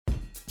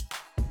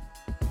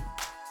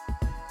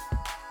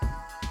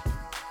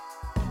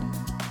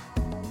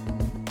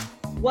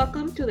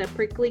Welcome to the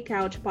Prickly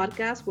Couch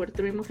podcast, where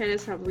three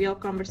mujeres have real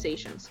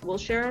conversations. We'll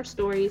share our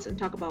stories and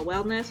talk about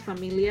wellness,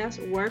 familias,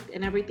 work,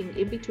 and everything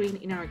in between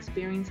in our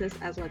experiences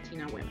as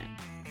Latina women.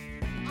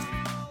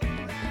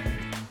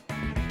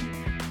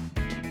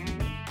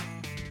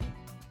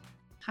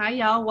 Hi,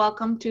 y'all.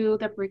 Welcome to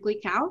the Prickly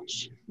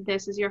Couch.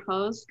 This is your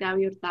host,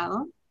 Gaby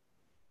Hurtado.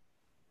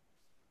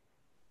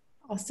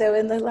 Also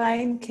in the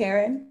line,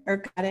 Karen.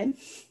 Hi,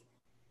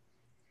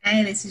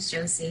 this is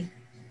Josie.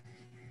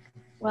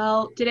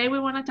 Well, today we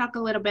want to talk a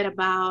little bit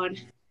about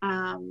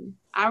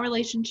our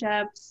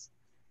relationships,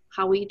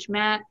 how we each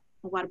met,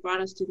 what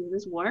brought us to do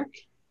this work.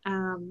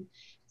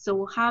 So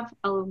we'll have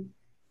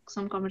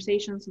some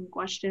conversations, some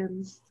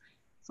questions,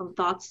 some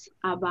thoughts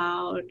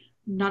about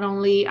not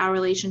only our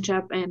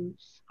relationship and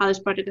how this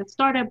project got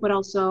started, but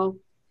also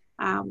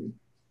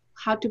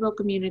how to build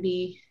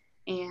community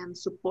and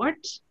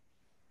support.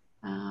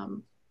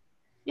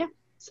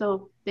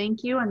 So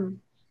thank you and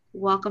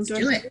welcome to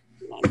our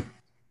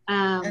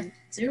Let's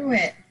do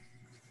it.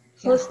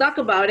 So let's talk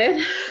about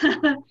it.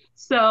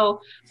 So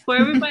for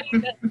everybody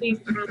that's been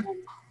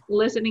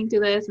listening to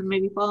this and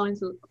maybe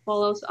follows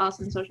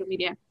us on social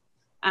media,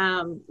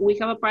 we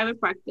have a private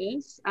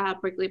practice,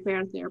 Prickly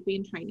Pear Therapy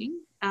and Training,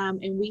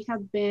 and we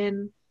have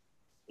been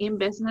in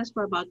business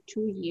for about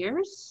 2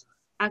 years,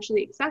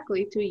 actually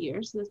exactly 2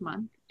 years this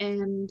month,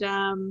 and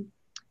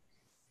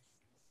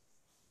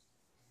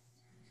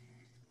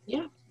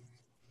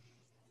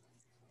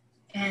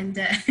And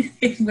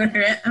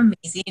we're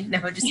amazing.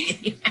 No, just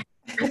kidding.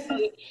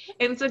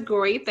 It's a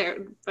great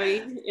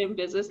therapy in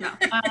business now.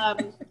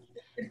 And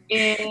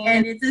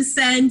it's a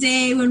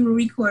Sunday when we're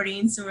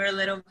recording, so we're a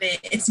little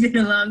bit, it's been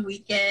a long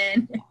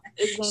weekend.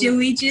 Should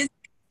we just,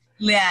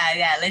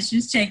 let's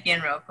just check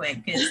in real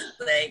quick, because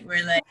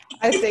we're like.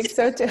 I think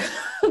so too.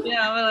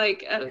 Yeah, we're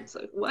like, it's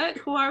like, what?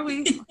 Who are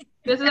we?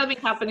 This has been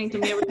happening to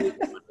me every week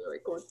when we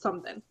record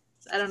something.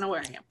 I don't know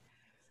where I am.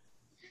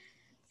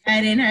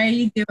 Aiden, how are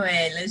you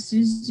doing? Let's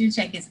just do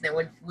check-ins, and then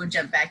we'll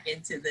jump back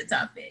into the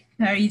topic.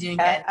 How are you doing,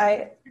 guys?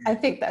 I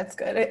think that's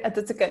good.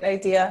 That's a good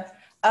idea.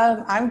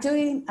 I'm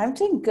doing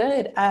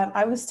good.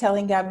 I was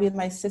telling Gabby,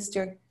 my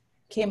sister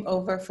came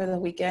over for the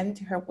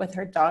weekend with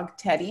her dog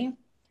Teddy,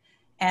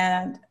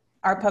 and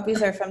our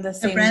puppies are from the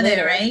same brother,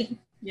 litter, right?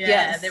 Yeah,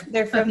 yes,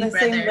 they're from the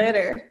same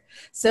litter.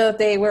 So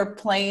they were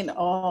playing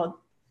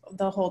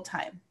the whole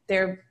time.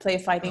 They're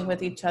fighting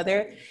with each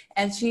other,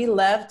 and she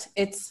left.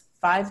 It's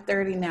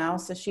 5:30 now,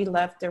 so she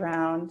left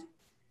around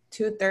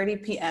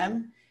 2:30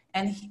 p.m.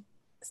 and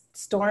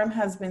Storm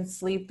has been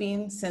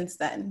sleeping since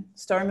then.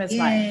 Storm is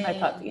my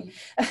puppy.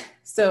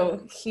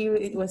 So he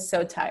was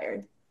so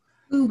tired.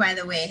 Who, by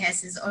the way,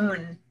 has his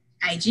own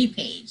IG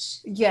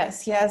page.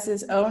 Yes, he has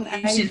his own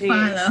IG. You should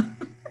follow.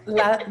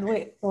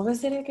 Wait, what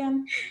was it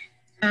again?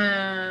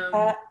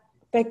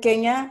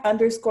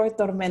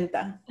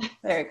 Pequeña_tormenta.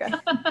 There you go.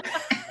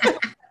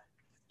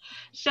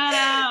 Shout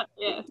out.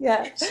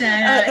 Yeah.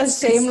 Shout out. A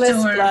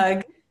shameless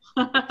plug.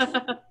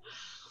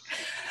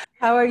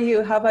 How are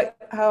you?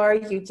 How are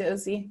you,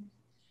 Josie?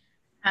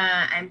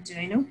 I'm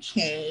doing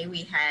okay.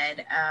 We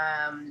had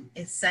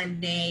it's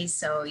Sunday,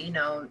 so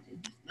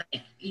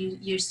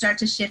you start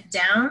to shift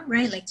down,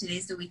 right? Like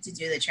today's the week to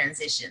do the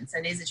transition.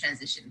 Sunday's the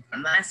transition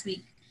from last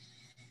week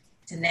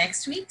to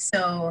next week.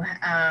 So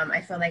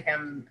I feel like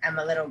I'm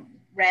a little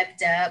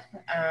revved up.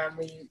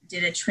 We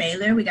did a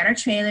trailer. We got our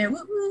trailer.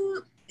 Woo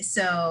woo.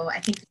 So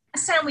I think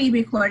last time we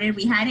recorded,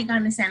 we hadn't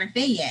gone to Santa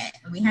Fe yet,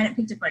 and we hadn't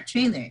picked up our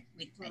trailer.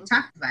 We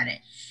talked about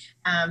it.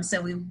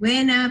 So we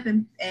went up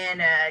and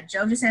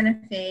drove to Santa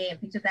Fe and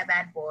picked up that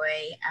bad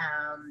boy,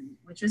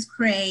 which was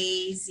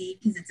crazy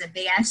because it's a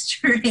big ass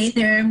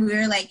trailer. And we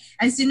were like,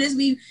 as soon as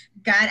we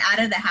got out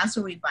of the house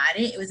where we bought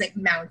it, it was like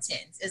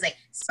mountains. It was like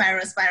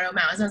spiral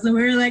mountains. So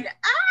we were like,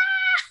 ah!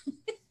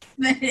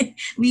 But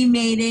we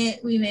made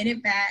it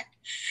back.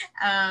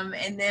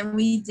 And then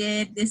we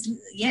did this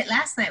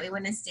last night. We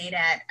went and stayed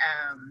at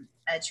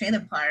a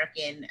trailer park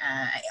in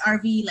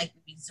RV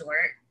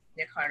resort.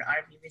 They're called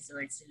RV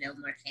resorts, a little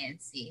more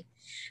fancy,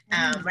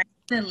 right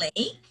at the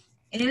lake,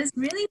 and it was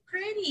really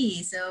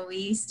pretty. So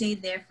we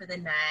stayed there for the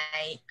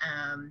night.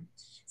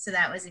 So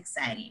that was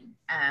exciting.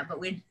 But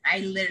I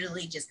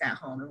literally just got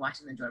home and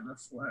watching the door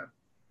before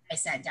I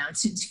sat down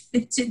to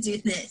do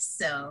this.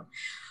 So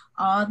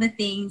all the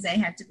things I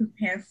have to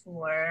prepare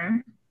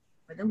for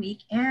the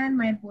week, and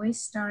my boys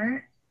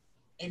start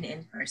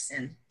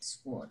in-person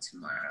school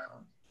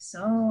tomorrow.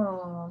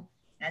 So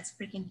that's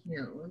freaking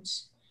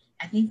huge.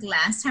 I think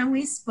last time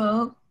we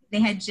spoke, they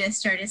had just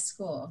started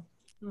school.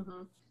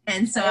 Mm-hmm.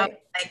 And so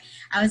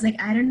I was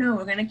like, I don't know,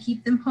 we're going to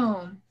keep them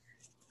home.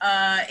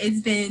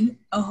 It's been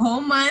a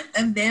whole month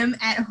of them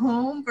at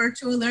home,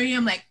 virtual learning.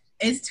 I'm like,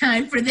 it's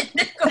time for them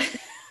to go.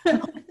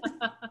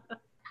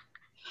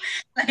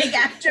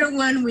 After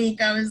 1 week,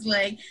 I was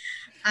like,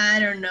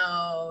 I don't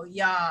know,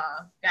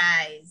 y'all,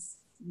 guys,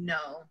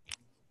 no,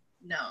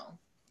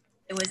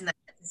 it was not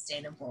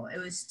sustainable. It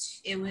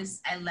was,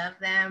 I love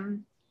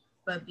them,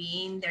 but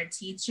being their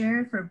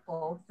teacher for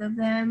both of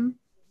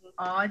them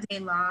all day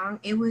long,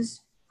 it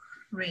was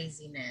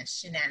craziness,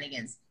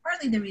 shenanigans.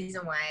 partly the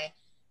reason why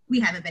we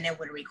haven't been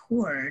able to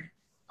record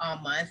all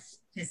month,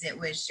 because it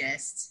was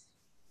just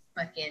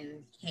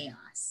fucking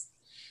chaos.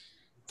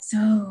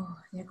 So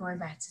they're going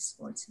back to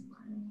school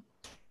tomorrow.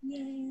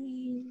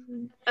 Yay.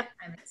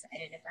 I'm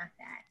excited about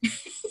that.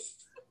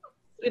 It's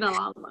been a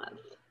long month.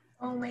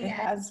 Oh my God. It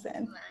has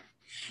been.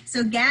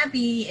 So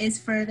Gabby is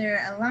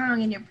further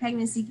along in your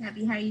pregnancy.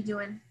 Gabby, how are you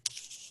doing?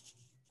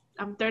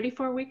 I'm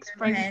 34 weeks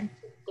pregnant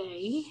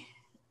today.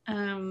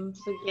 So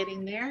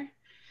getting there.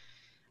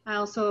 I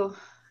also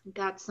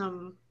got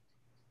some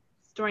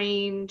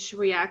strange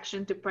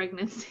reaction to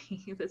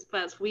pregnancy this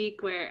past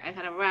week where I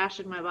had a rash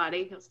in my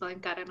body. I was telling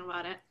Karen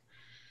about it.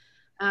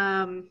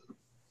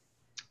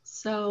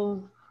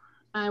 So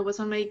I was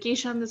on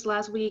medication this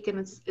last week and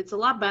it's a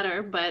lot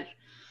better, but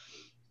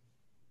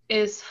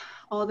it's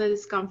all the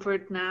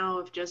discomfort now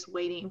of just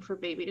waiting for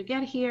baby to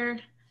get here,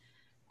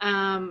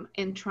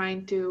 and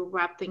trying to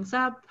wrap things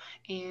up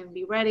and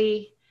be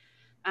ready.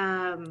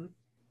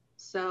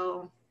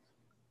 So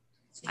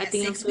I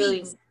think I'm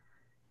feeling,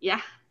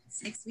 yeah.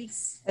 6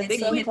 weeks. It's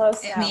so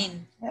close now. I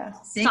mean, yeah.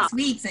 6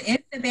 weeks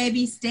if the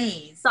baby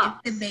stays.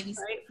 If the baby stays.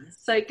 Right?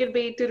 So it could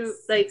be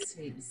like,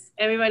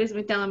 everybody's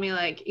been telling me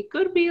like, it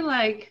could be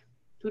like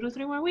 2 to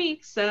 3 more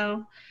weeks.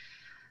 So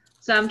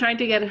I'm trying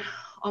to get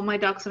all my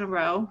ducks in a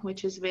row,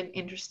 which has been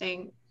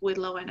interesting with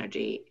low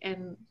energy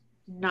and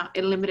not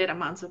in limited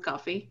amounts of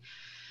coffee.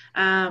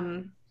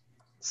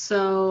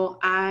 So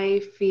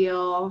I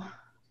feel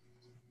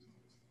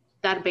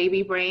that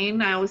baby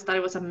brain, I always thought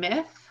it was a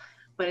myth,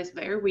 but it's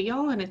very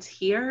real and it's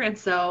here. And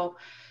so,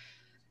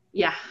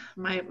 yeah,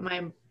 I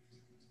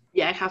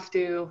have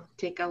to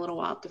take a little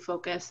while to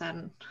focus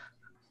and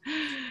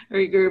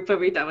regroup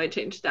every time I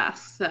change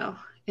tasks. So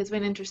it's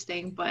been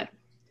interesting, but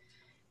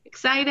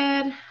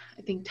excited,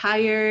 I think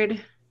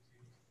tired,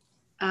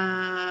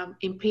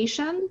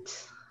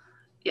 impatient.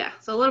 Yeah,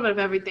 so a little bit of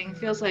everything.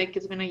 Feels like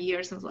it's been a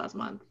year since last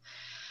month.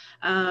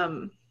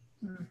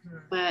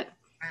 But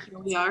here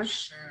we are.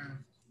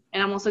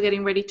 And I'm also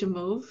getting ready to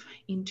move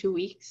in 2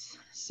 weeks.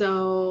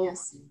 So,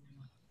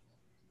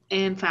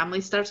 and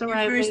family starts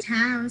arriving. Your first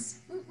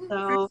house.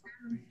 So,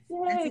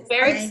 yay,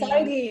 very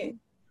exciting.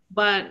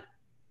 But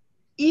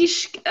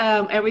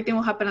everything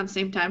will happen at the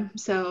same time.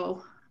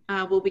 So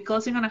we'll be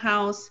closing on a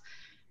house.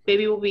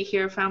 Baby will be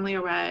here. Family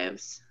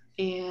arrives,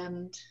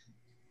 and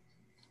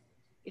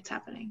it's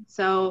happening.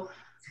 So,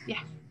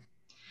 yeah.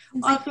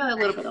 Well, I feel a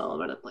little bit all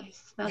over the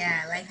place. Like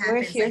happens.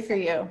 We're here for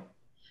you.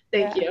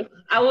 Thank you.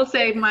 I will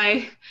say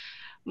my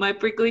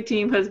prickly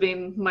team has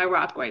been my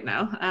rock right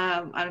now.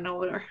 I don't know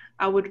where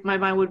my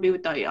mind would be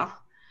without y'all.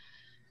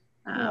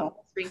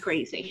 It's been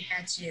crazy.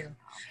 That's you.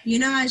 You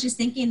know, I was just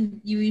thinking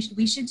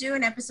we should do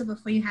an episode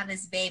before you have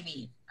this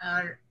baby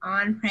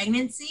on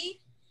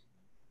pregnancy,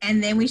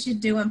 and then we should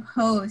do a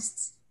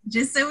post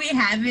just so we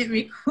have it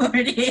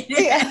recorded.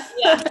 Yeah.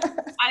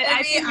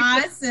 That'd be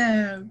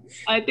awesome.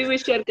 I think we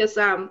should, because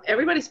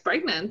everybody's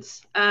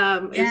pregnant.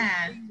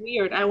 It's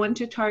weird. I went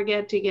to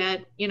Target to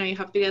get, you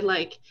have to get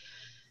like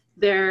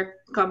their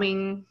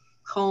coming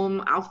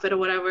home outfit or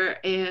whatever,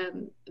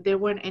 and there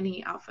weren't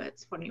any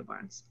outfits for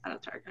newborns at a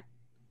Target.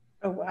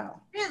 Oh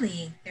wow.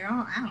 Really? They're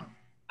all out.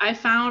 I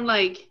found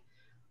like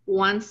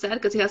one set,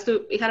 because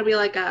it had to be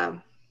like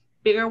a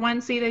bigger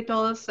onesie, they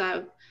told us,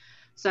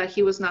 so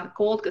he was not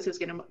cold because it's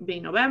gonna be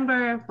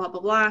November, blah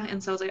blah blah.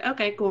 And so I was like,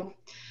 okay, cool.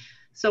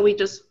 So we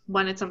just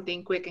wanted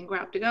something quick and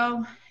grab to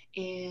go,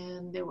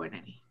 and there weren't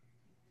any.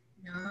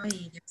 No,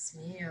 Dios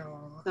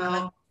mío.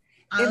 So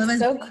it's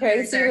so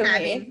crazy to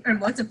me. Or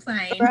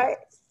multiplying. Right.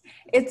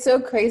 It's so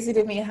crazy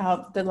to me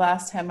how the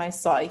last time I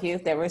saw you,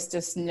 there was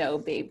just no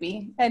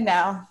baby. And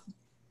now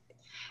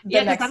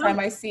the next time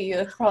I see you,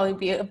 it'll probably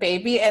be a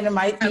baby, and it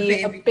might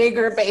be a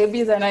bigger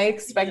baby than I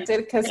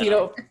expected, because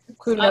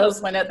who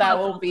knows when that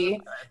will be.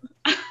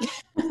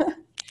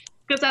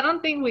 Because I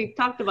don't think we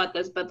talked about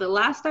this, but the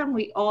last time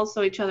we all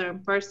saw each other in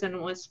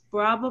person was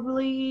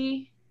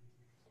probably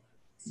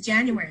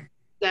January.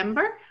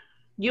 December?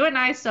 You and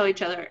I saw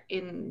each other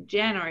in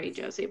January,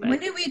 Josie. But when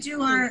did we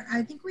do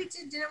I think we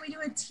did, didn't we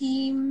do a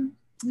team?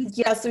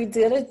 Yes, we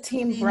did a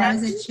team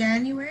brunch. Was it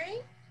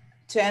January?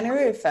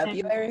 January or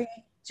February?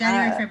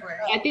 January, February.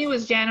 I think it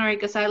was January,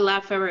 because I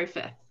left February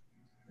 5th.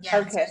 Yeah,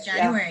 okay. So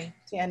January.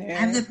 Yeah.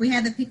 January. We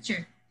have the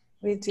picture.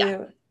 We do.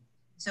 Yeah.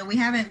 So we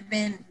haven't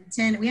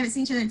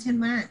seen each other in 10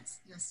 months.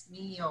 Dios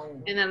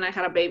mío. And then I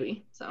had a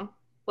baby. So,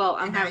 well,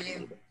 I'm having a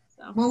baby.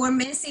 So. Well, we're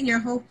missing your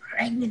whole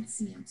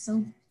pregnancy. I'm so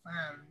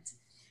bummed.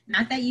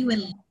 Not that you would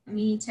let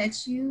me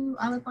touch you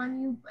all up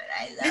on you, but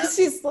I love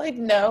She's like,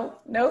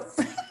 nope.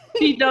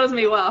 She knows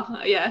me well.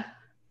 Yeah.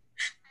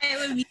 It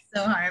would be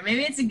so hard.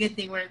 Maybe it's a good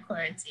thing we're in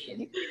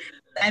quarantine.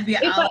 That'd be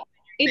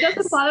It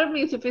doesn't bother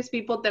me if it's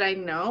people that I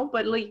know,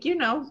 but like,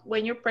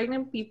 when you're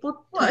pregnant,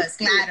 people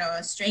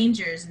claro,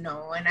 strangers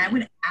know, and I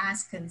would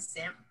ask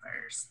consent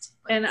first.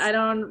 And I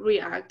don't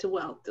react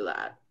well to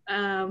that.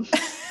 And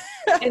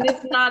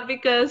it's not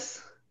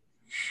because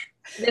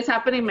this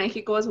happened in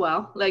Mexico as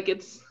well. Like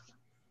it's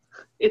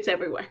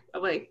everywhere.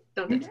 I'm like,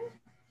 don't do that.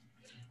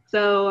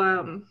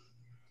 So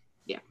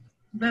yeah.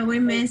 But we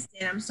missed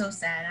it. I'm so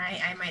sad.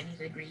 I might need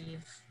to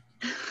grieve.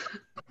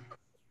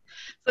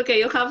 It's okay.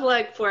 You'll have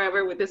like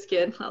forever with this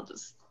kid. I'll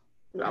just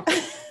drop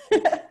it.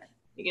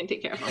 You can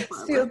take care of him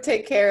forever. She'll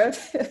take care of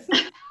him.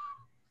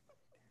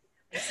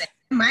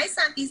 My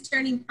son, he's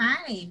turning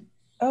 5.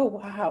 Oh,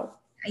 wow.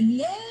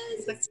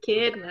 Yes. He's a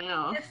kid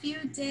now. In a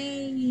few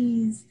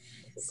days.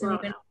 So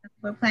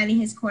we're planning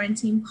his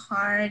quarantine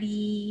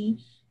party.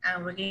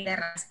 We're getting a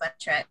raspa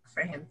truck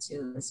for him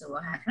too. So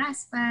we'll have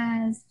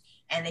raspas.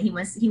 And then he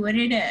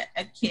wanted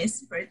a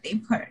kiss birthday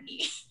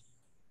party.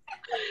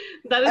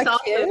 That is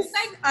awesome.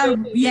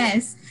 Like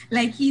yes,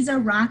 like he's a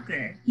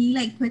rocker. He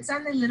like puts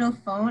on the little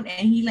phone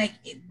and he like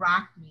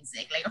rock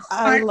music. Like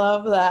I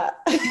love that.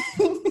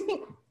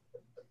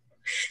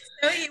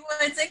 So he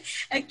wants like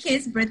a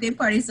Kiss birthday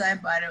party, so I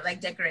bought him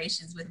like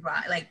decorations with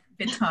rock, like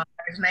guitars,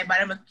 and I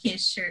bought him a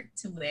Kiss shirt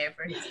to wear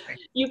for his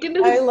birthday. You can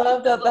do. I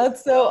love that.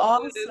 That's so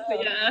awesome.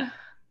 Yeah.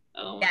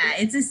 Oh yeah,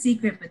 it's a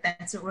secret, but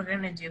that's what we're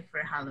gonna do for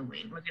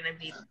Halloween. We're gonna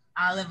be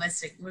all of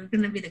us. We're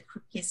gonna be the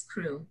Kiss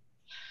crew.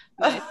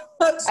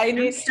 I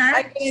need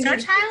Star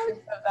Child.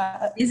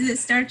 Is it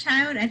Star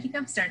Child? I think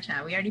I'm Star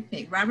Child. We already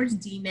picked Robert's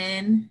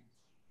Demon.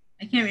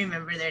 I can't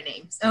remember their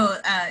names. Oh,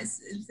 I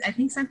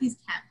think something's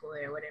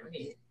Catboy or whatever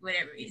he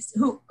is.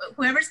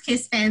 Whoever's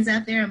Kiss fans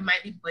out there, I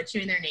might be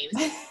butchering their names.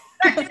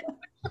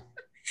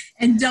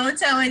 And don't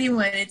tell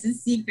anyone, it's a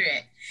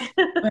secret.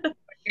 But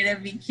we're gonna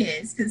be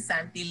Kiss because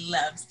Santi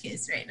loves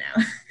Kiss right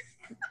now.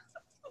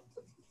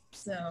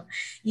 So,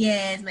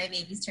 yes, my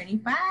baby's turning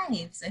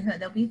 5. So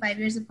they'll be 5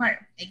 years apart.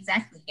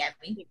 Exactly,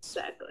 Gabby.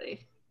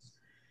 Exactly.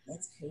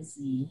 That's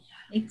crazy.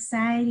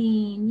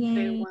 Exciting. Yay.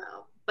 Very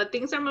well. But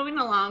things are moving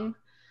along.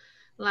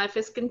 Life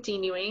is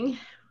continuing,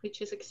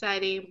 which is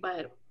exciting,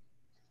 but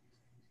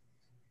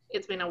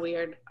it's been a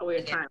weird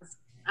time.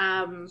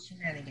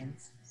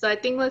 Shenanigans. So I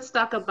think let's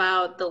talk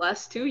about the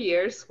last 2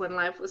 years when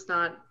life was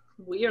not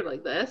weird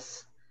like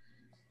this.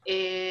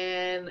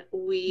 And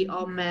we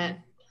all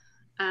met,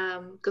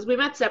 because we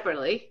met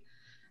separately.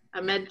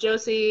 I met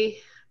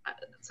Josie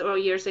several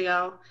years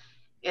ago.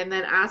 And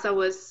then as I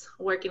was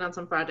working on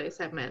some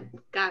projects, I met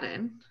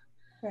Karen.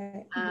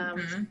 Right.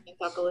 And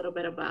talk a little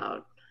bit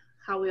about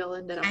how we all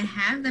ended up. I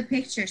have the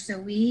picture. So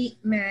we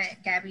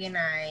met, Gabby and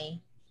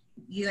I,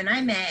 you and I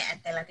met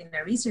at the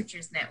Latina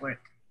Researchers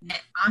Network,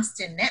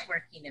 Austin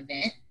networking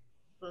event.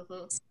 So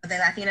the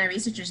Latina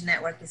Researchers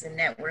Network is a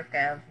network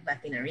of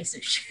Latina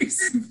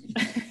researchers.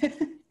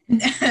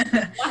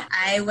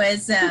 I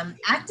was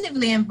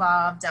actively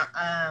involved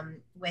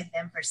with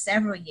them for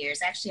several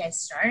years. Actually, I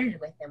started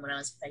with them when I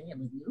was pregnant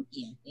with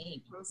Luki, I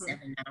think,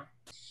 7 now.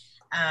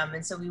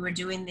 And so we were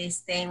doing this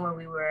thing where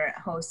we were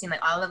hosting,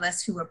 like all of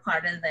us who were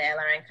part of the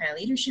LRN kind of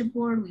leadership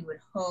board, we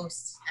would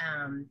host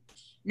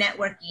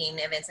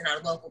networking events in our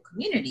local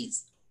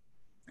communities.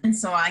 And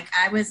so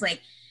I was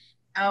like,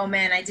 oh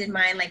man, I did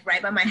mine like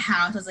right by my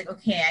house. I was like,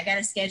 okay, I got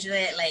to schedule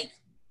it like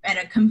at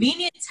a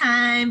convenient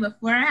time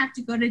before I have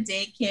to go to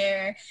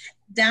daycare,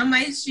 down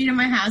my street of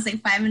my house,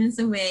 like 5 minutes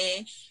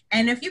away.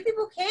 And a few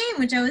people came,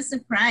 which I was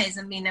surprised.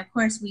 I mean, of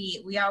course,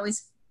 we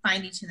always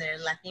find each other,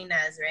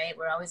 Latinas, right?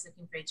 We're always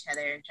looking for each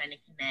other and trying to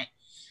connect.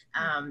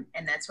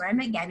 And that's where I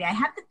met Gabby. I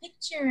have the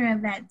picture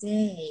of that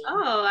day.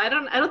 Oh, I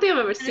don't think I've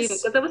ever seen it,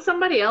 because there was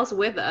somebody else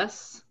with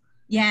us.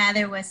 Yeah,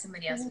 there was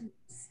somebody else with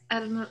us. I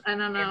don't know. I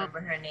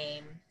remember her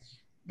name.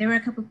 There were a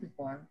couple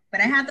people,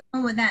 but I have the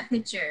one with that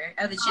picture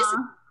of it's just a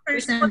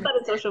person. We should put that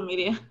on social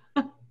media.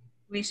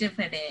 We should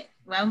put it.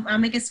 Well, I'll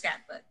make a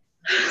scrapbook.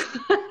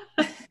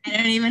 I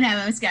don't even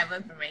have a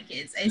scrapbook for my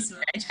kids. I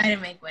swear. I try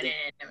to make one and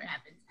it never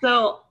happens.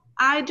 So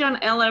I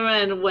joined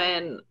LRN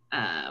when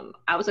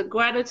I was a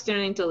graduate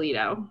student in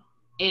Toledo.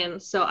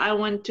 And so I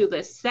went to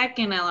the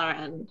second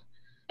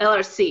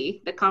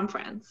LRC, the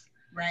conference,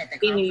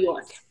 in New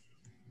York.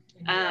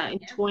 In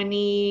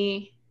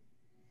 2014.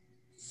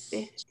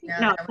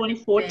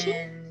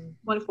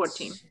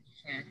 2014.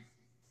 Yeah.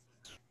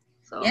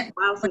 So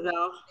miles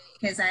ago.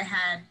 Because I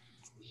had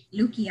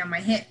Luki on my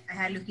hip. I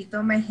had Lukito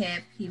on my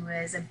hip. He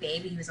was a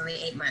baby. He was only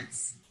 8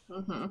 months.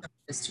 It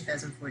was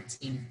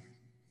 2014.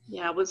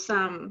 Yeah, it was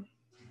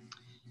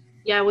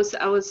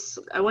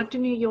I went to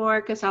New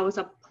York because I was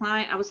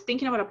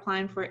thinking about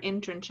applying for an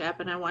internship,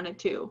 and I wanted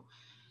to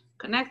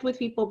connect with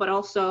people, but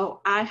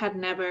also I had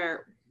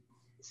never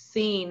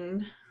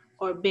seen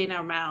or been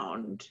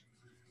around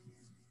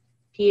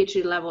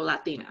PhD level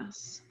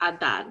Latinas at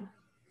that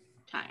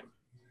time.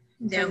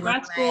 There were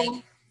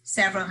like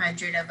several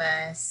hundred of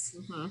us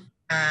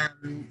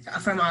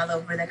from all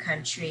over the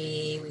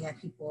country. We had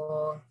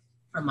people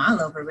from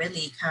all over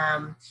really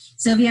come. Dr.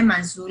 Sylvia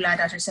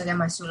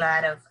Mazula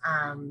out of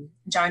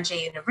John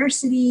Jay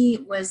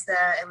University was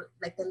the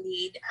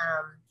lead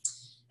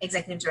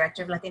executive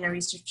director of Latina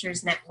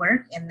Researchers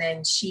Network. And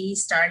then she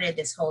started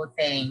this whole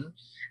thing.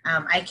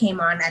 I came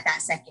on at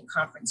that second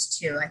conference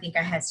too. I think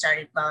I had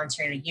started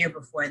volunteering a year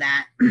before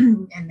that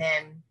and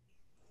then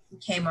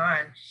came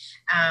on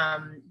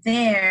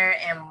there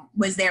and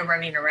was there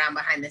running around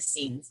behind the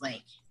scenes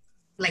like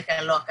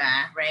a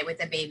loca, right, with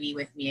the baby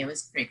with me. It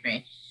was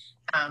great.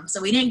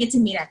 So we didn't get to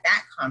meet at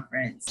that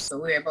conference,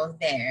 but we were both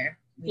there.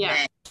 We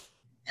met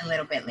a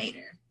little bit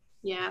later.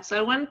 Yeah, so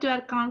I went to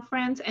that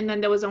conference, and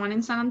then there was one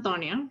in San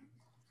Antonio.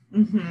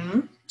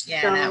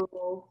 Yeah.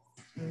 So,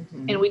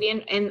 and we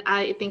didn't, and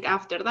I think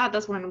after that,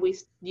 that's when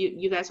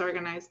you guys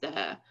organized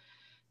the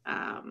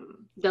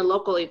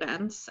local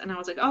events, and I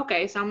was like,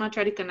 okay, so I'm gonna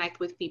try to connect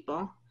with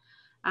people,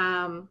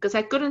 because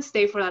I couldn't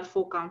stay for that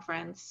full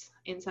conference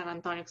in San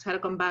Antonio because I had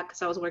to come back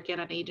because I was working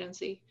at an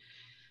agency,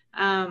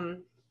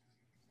 and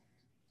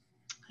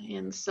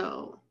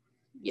so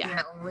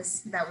that one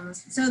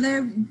was so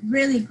they're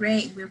really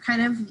great. We're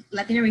kind of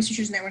Latino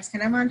Researchers Network's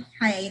kind of on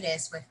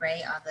hiatus with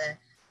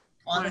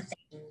all the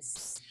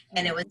things,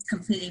 and it was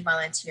completely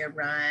volunteer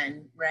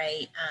run,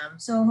 right?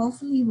 So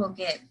hopefully we'll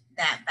get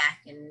that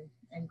back and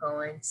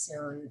going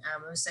soon.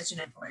 It was such an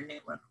important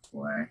network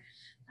for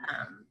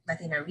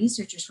Latino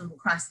researchers from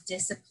across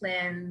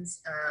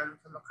disciplines,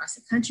 from across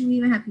the country. We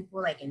even have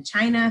people like in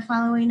China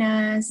following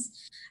us.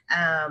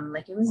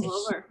 Like it was a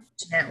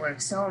huge network,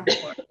 so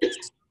important,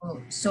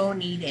 so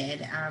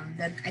needed.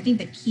 I think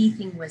the key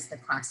thing was the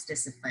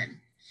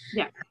cross-discipline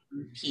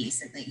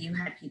piece, and that you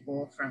had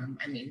people from,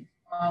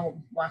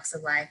 all walks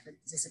of life and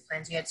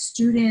disciplines. You had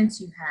students,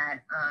 you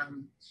had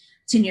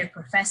tenured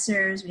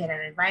professors, we had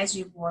an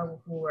advisory board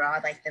who were all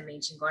like the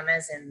main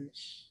chingonas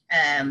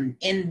and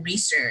in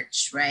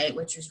research, right,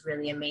 which was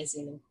really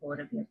amazing and cool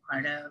to be a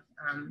part of.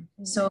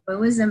 So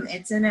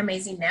it's an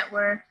amazing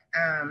network,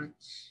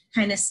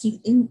 kind of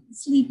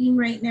sleeping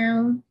right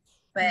now,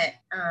 but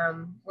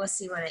we'll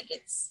see when it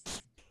gets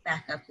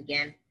back up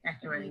again, back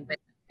and running. But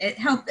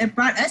it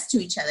brought us to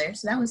each other,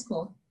 so that was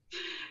cool.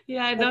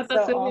 Yeah, I know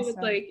that's so awesome.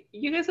 Was like,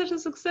 you guys are such a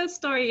success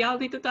story. Y'all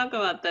need to talk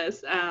about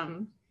this.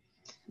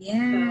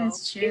 Yeah,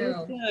 it's true. It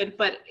was good,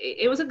 but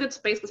it was a good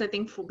space because I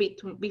think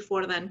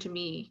before then, to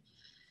me,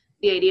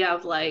 the idea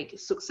of like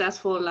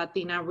successful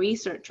Latina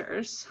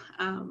researchers,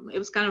 it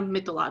was kind of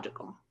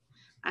mythological.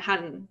 I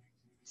hadn't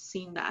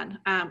seen that.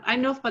 I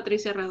know of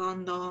Patricia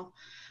Redondo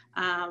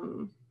at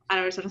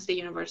Arizona State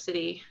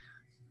University,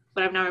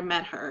 but I've never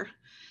met her.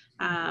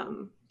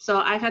 So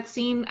I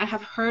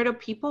have heard of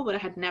people, but I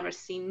had never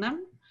seen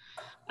them.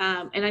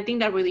 And I think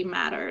that really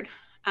mattered.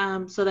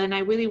 So then I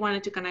really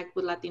wanted to connect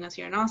with Latinas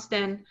here in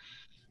Austin,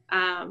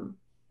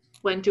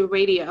 went to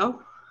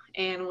radio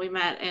and we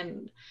met,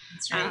 and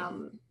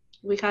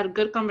we had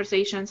good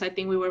conversations. I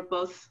think we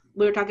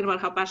were talking about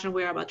how passionate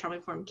we are about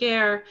trauma-informed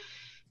care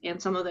and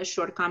some of the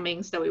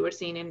shortcomings that we were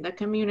seeing in the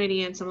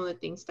community and some of the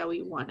things that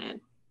we wanted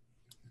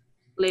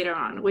later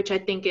on, which I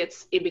think it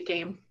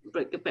became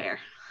Prickly Pear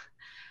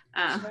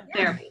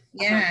Therapy.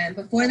 Yeah, and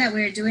before that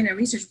we were doing a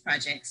research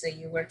project. So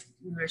we were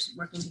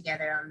working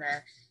together on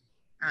the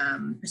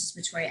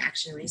participatory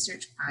action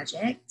research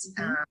project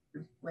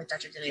with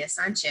Dr. Delia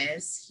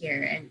Sanchez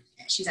here, and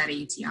she's out of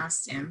UT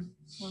Austin,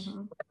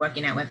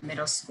 working at Webb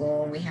Middle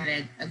School. We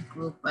had a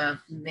group of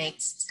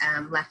mixed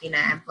Latina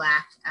and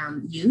Black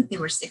youth. They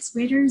were sixth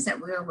graders that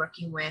we were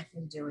working with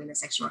and doing a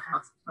sexual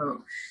health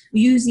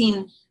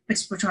using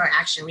participatory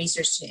action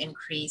research to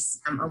increase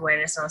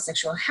awareness on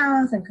sexual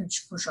health and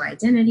cultural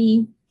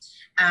identity.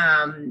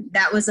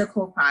 That was a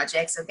cool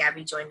project. So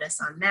Gabby joined us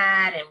on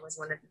that and was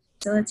one of the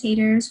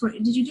facilitators.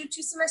 Did you do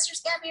 2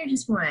 semesters, Gabby, or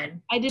just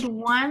one? I did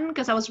one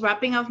because I was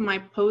wrapping up my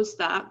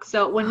postdoc.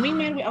 So when we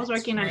met, I was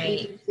working on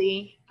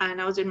agency and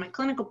I was in my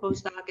clinical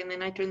postdoc, and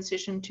then I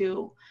transitioned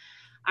to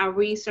a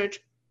research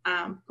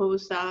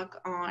postdoc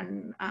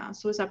on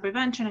suicide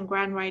prevention and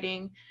grant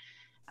writing,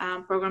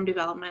 program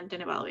development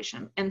and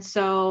evaluation. And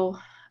so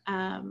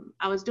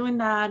I was doing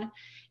that,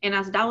 and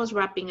as that was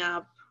wrapping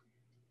up,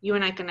 you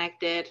and I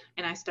connected,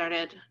 and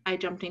I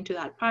jumped into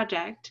that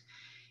project.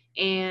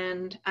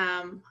 And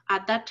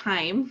at that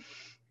time,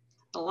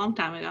 a long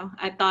time ago,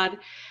 I thought,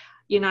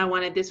 I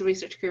wanted this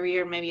research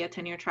career, maybe a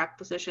tenure track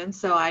position.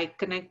 So I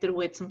connected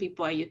with some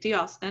people at UT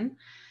Austin,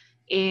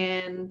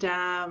 and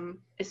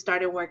I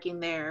started working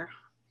there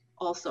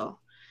also,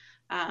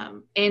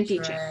 and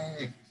teaching.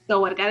 Right. So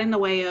what got in the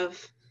way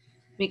of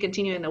me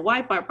continuing the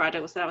YPAR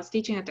project was that I was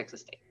teaching at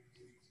Texas State.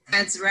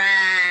 That's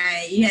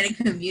right. You had to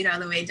commute all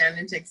the way down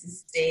to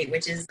Texas State,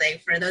 which is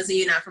like, for those of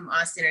you not from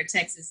Austin or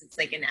Texas, it's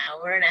like an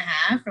hour and a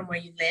half from where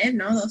you live,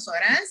 no? 2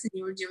 horas. And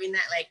you were doing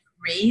that like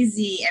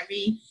crazy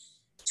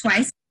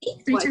twice a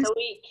week, 3 times a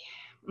week.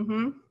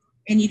 Mm-hmm.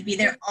 And you'd be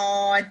there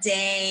all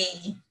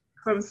day.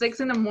 From 6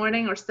 in the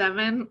morning or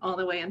 7 all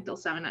the way until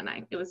 7 at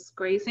night. It was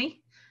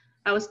crazy.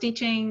 I was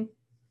teaching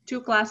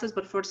 2 classes,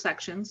 but 4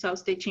 sections. So I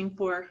was teaching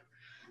 4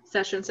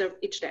 sessions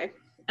each day.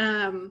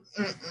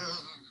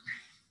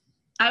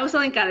 I was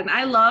telling Karen,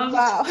 I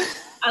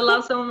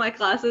love some of my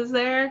classes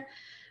there.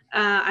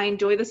 I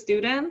enjoy the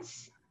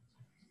students.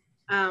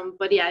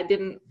 But yeah,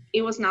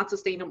 it was not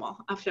sustainable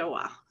after a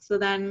while. So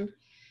then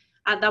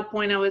at that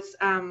point I was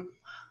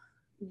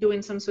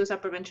doing some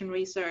suicide prevention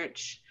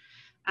research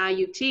at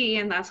UT,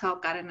 and that's how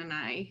Karen and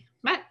I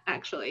met,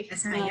 actually.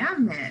 That's how y'all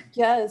met.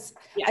 Yes.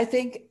 Yeah. I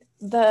think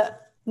the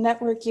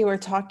network you were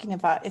talking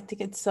about, I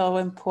think it's so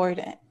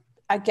important.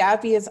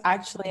 Gabby is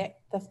actually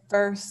the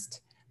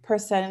first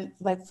person,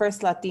 like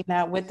first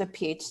Latina with a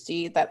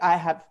PhD that I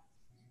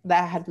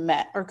had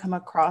met or come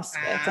across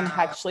with and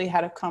actually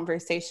had a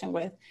conversation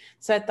with.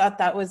 So I thought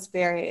that was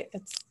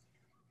it's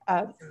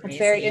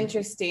very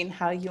interesting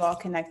how you all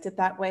connected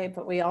that way,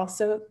 but we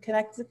also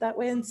connected that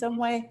way in some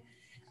way.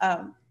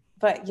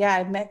 But yeah,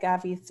 I met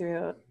Gabby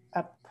through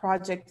a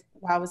project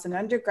while I was an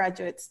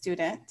undergraduate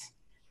student,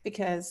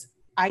 because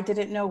I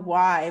didn't know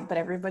why, but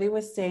everybody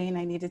was saying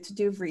I needed to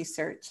do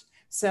research.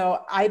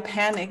 So I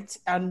panicked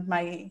on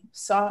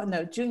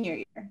junior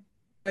year.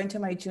 Into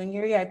my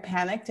junior year, I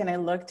panicked and I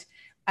looked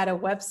at a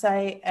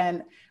website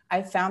and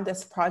I found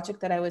this project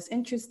that I was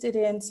interested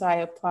in. So I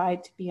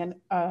applied to be an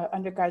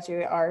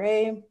undergraduate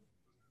RA.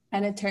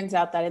 And it turns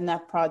out that in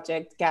that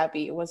project,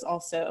 Gabby was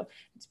also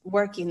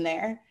working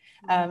there.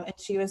 And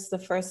she was the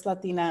first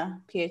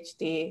Latina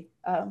PhD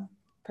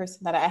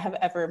person that I have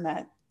ever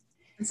met.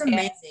 It's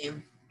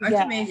amazing. That's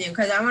amazing,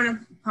 because I want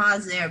to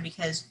pause there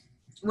because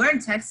we're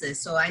in Texas.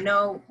 So I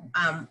know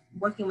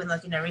working with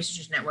Latina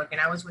Researchers Network,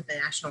 and I was with the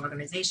national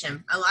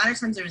organization, a lot of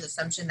times there was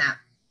assumption that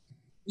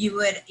you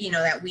would,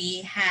 that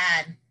we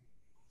had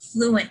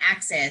fluent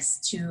access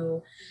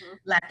to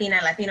Latino,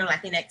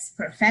 Latinx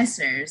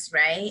professors,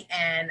 right?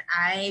 And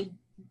I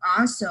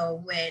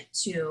also went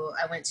to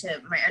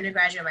my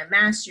undergraduate, my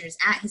master's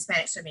at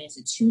Hispanic serving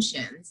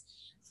institutions.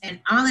 And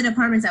all the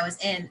departments I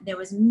was in, there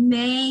was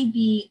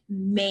maybe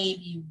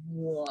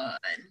one.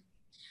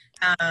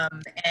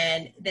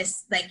 And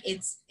this, like,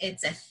 it's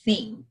a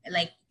thing.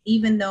 Like,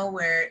 even though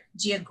we're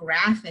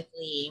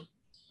geographically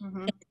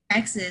in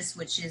Texas,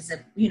 which is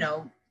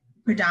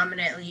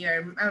predominantly,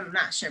 or I'm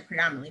not sure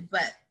predominantly,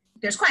 but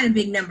there's quite a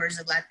big numbers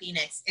of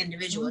Latinx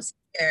individuals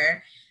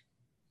here.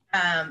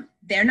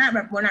 We're not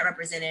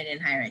represented in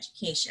higher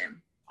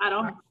education at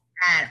all.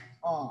 At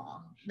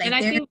all. Like, and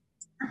I think,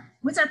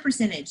 what's our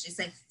percentage? It's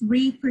like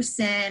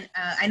 3%.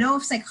 I know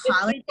of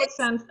psychologists.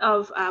 3%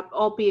 of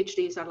all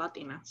PhDs are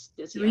Latinas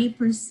this year.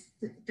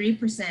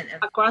 3%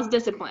 of across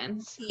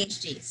disciplines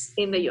PhDs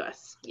in the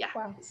U.S. Yeah.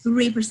 Wow.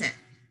 3%.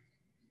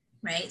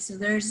 Right.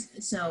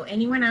 So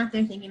anyone out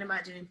there thinking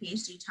about doing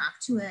PhD, talk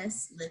to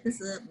us, look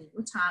us up. We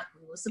will talk.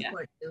 We will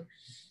support you,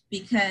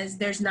 because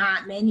there's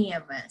not many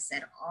of us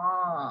at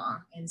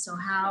all. And so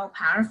how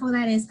powerful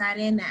that is, that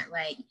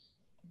like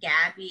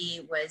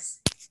Gabby was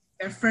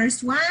your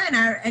first one,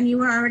 and you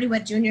were already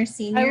junior,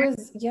 senior?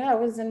 I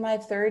was in my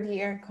third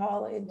year of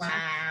college.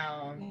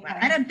 Wow.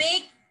 Yeah.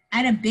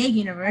 At a big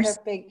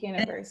university.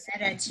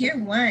 At a tier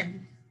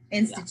 1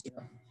 institute.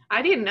 Yeah.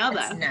 I didn't know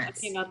That's that. Nuts.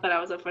 I didn't know that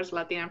I was the first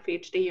Latina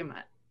PhD you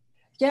met.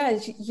 Yeah,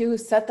 you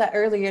said that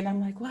earlier, and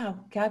I'm like, wow,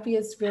 Gabby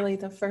is really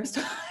the first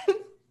one.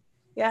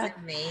 Yeah. That's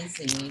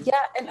amazing.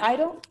 Yeah, and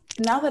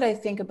now that I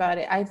think about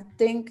it, I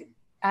think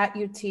at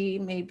UT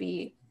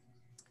maybe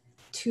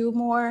 2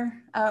 more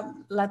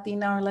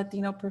Latina or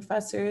Latino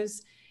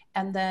professors.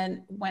 And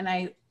then when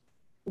I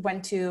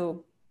went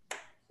to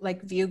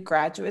view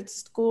graduate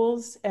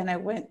schools and I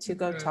went to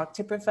go talk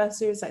to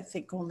professors, I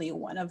think only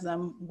one of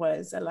them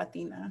was a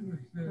Latina.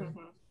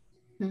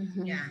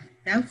 Yeah,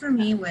 that for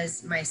me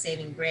was my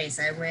saving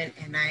grace. I went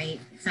and I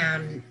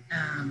found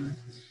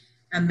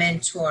a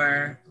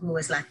mentor who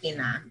was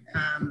Latina,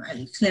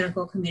 a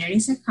clinical community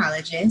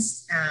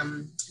psychologist,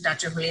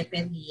 Dr. Julia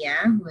Padilla,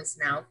 who is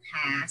now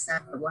passed.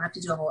 We'll have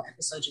to do a whole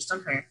episode just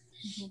on her.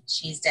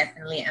 She's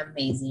definitely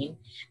amazing.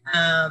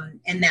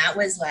 And that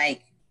was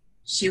like,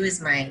 she was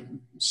my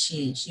angel.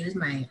 She was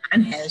my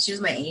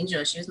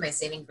angel. She was my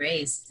saving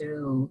grace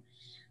through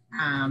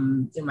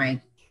my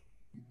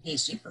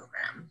PhD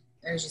program.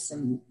 It was just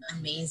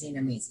amazing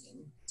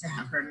to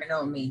have her. I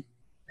know it made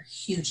a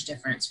huge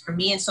difference for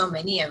me and so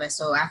many of us.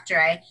 So after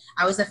I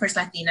was the first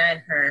Latina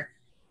in her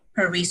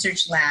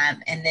research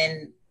lab, and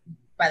then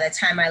by the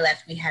time I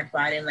left, we had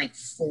brought in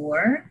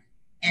 4,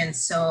 and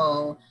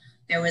so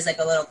there was a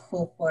little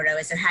cohort of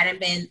us. There hadn't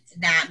been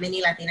that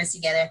many Latinas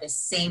together at the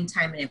same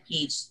time in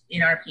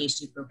our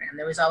PhD program.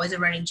 There was always a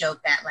running joke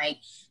that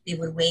they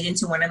would wait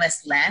until one of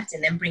us left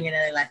and then bring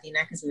another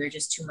Latina because we were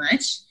just too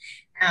much.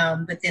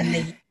 But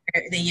then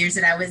the years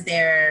that I was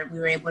there, we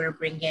were able to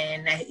bring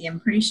in, I'm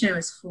pretty sure it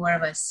was 4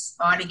 of us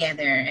all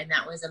together, and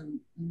that was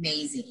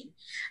amazing.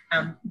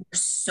 We're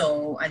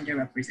so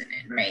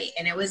underrepresented, right?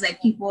 And it was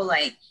people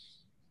like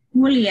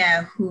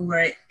Julia who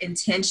were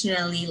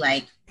intentionally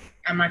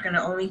I'm not going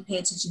to only pay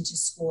attention to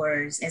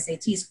scores,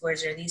 SAT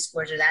scores or these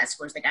scores or that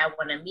scores. I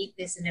want to meet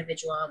this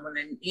individual. I want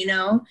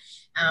to,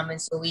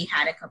 and so we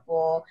had a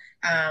couple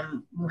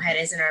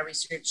mujeres in our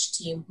research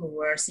team who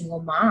were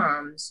single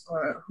moms,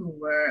 or who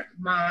were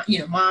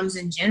moms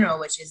in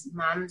general, which is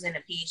moms in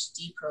a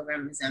PhD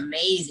program is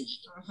amazing,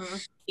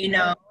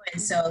 and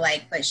so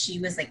but she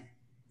was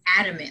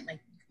adamant,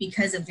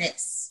 because of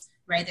this,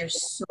 right?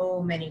 There's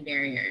so many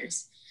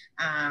barriers.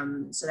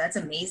 So that's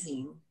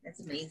amazing.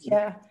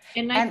 Yeah.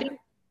 And I think,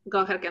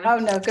 go ahead, Kenna. Oh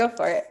no, go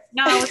for it.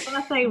 No, I was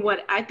going to say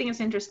what I think is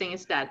interesting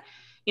is that,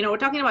 we're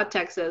talking about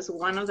Texas,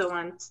 one of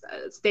the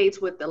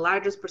states with the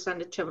largest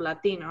percentage of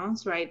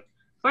Latinos, right?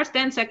 First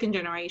and second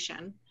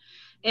generation.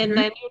 And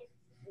then,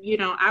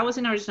 I was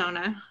in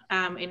Arizona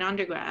in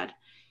undergrad,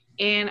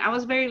 And I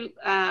was very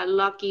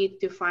lucky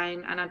to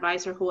find an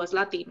advisor who was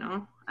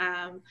Latino.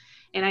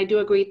 And I do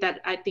agree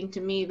that I think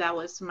to me that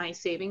was my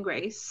saving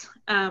grace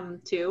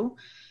too,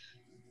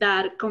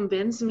 that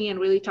convinced me and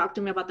really talked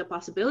to me about the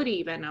possibility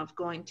even of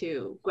going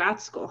to grad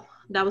school.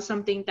 That was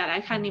something that I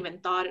hadn't even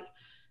thought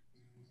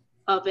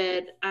of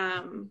it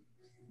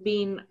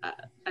being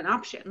an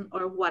option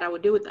or what I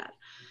would do with that.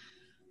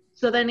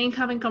 So then in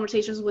having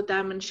conversations with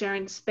them and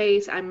sharing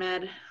space, I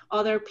met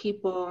other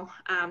people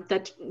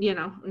that, you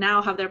know,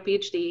 now have their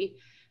PhD,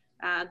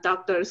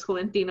 Drs.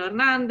 Juventino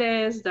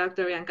Hernandez,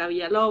 Dr. Bianca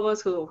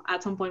Villalobos, who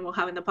at some point we'll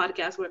have in the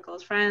podcast, we're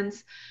close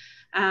friends,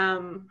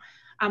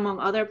 among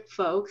other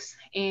folks.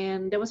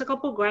 And there was a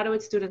couple of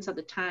graduate students at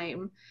the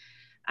time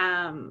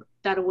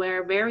that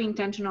were very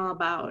intentional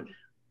about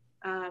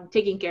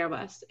taking care of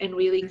us and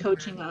really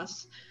coaching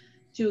us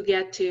to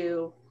get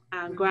to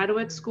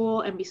graduate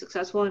school and be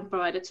successful, and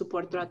provided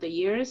support throughout the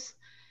years.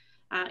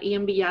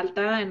 Ian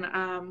Villalta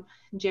and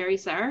Jerry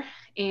Serr.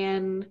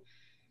 And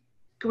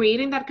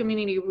creating that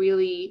community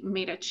really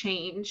made a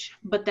change.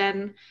 But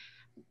then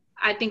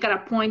I think at a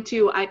point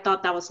too, I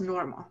thought that was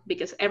normal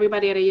because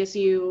everybody at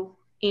ASU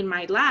in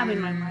my lab, in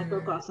my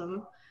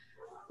microcosm,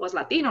 was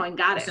Latino and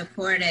got it.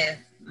 Supportive.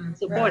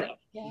 Supportive.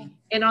 Yeah.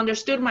 And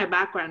understood my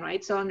background,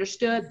 right? So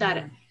understood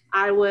that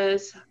I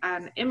was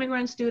an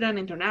immigrant student,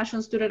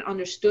 international student,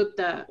 understood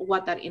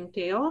what that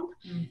entailed,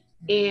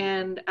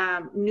 and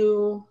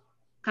knew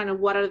kind of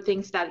what are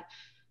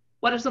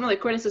some of the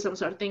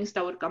criticisms or things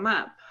that would come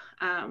up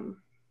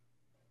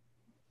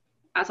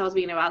as I was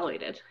being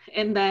evaluated.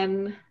 And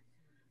then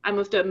I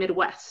moved to a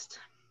Midwest.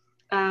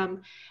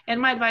 And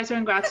my advisor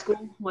in grad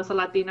school was a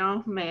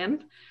Latino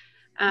man.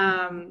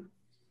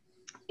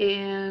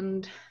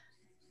 And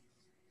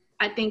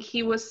I think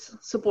he was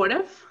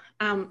supportive.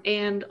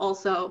 And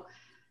also,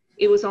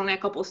 it was only a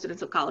couple of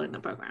students of color in the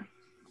program.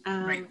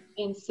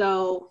 And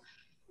so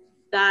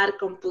that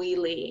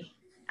completely,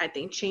 I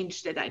think,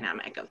 changed the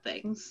dynamic of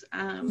things.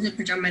 It was a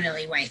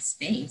predominantly white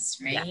space,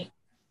 right?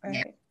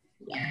 Yeah.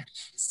 Yeah.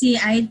 See,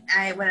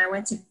 I when I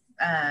went to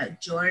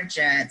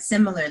Georgia,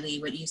 similarly,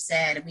 what you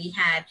said, we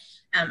had,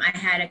 I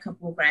had a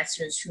couple of grad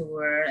students who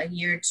were a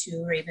year or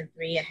 2 or even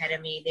 3 ahead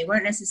of me. They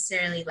weren't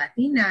necessarily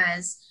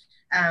Latinas,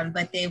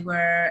 but they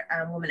were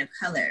women of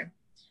color.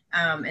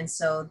 And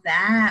so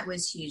that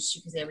was huge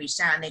because they reached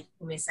out and they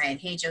pulled me aside,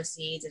 hey,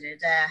 Josie,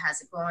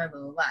 how's it going, blah,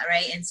 blah, blah,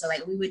 right? And so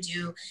like we would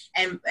do,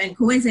 and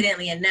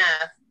coincidentally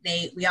enough,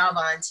 we all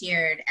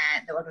volunteered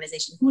at the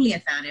organization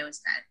Julia founded. It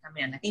was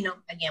También Latino.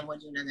 Again, we'll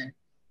do another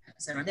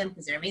episode on them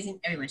because they're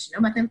amazing. Everyone should know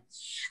about them.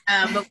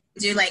 But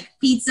we do like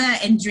pizza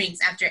and drinks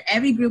after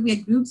every group. We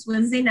had groups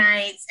Wednesday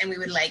nights, and we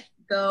would like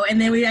go, and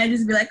then I'd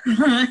just be like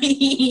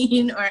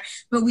crying.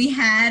 But we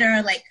had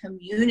our like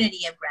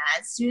community of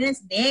grad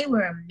students. They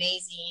were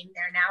amazing.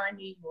 They're now in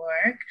New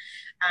York,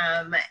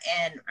 and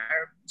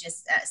are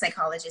just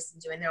psychologists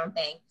and doing their own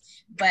thing.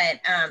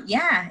 But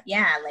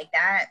like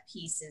that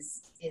piece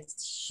is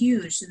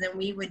huge. So then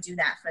we would do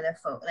that for the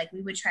folk. Like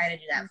we would try to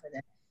do that for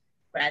the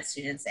grad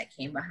students that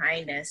came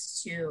behind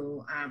us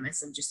too, and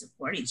so just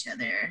support each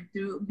other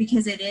through,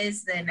 because it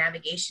is the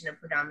navigation of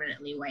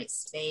predominantly white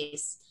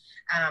space,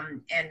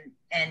 and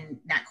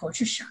that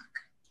culture shock.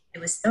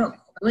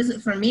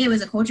 For me, it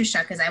was a culture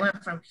shock because I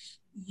went from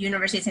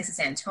University of Texas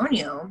San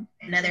Antonio,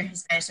 another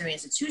Hispanic study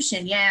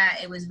institution. Yeah,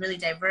 it was really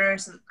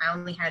diverse.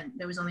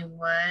 There was only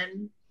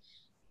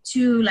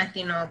 2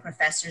 Latino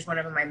professors, one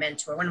of them my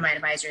mentor, one of my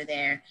advisor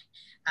there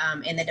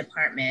in the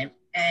department.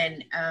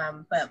 And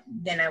but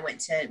then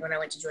when I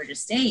went to Georgia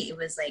State, it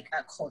was like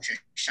a culture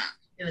shock.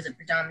 It was a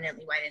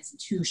predominantly white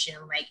institution,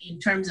 like in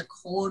terms of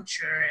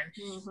culture and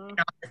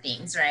all the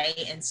things, right?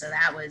 And so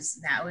that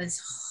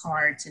was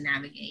hard to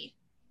navigate.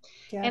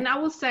 Yeah. And I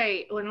will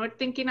say, when we're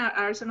thinking of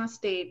Arizona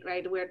State,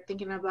 right, we're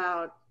thinking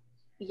about,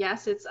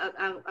 yes, it's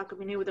a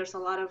community where there's a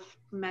lot of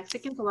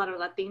Mexicans, a lot of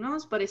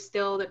Latinos, but it's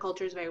still, the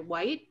culture is very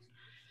white.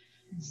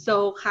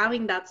 So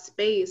having that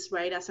space,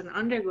 right, as an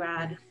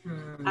undergrad,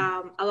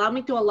 allowed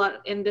me to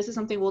and this is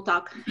something we'll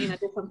talk in a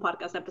different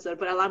podcast episode,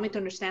 but allowed me to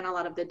understand a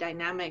lot of the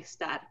dynamics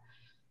that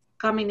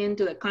coming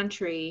into the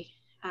country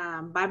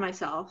by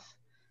myself,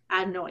 I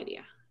had no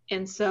idea.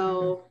 And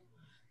so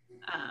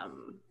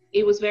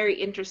it was very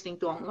interesting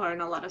to learn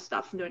a lot of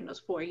stuff during those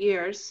 4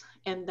 years,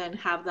 and then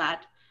have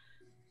that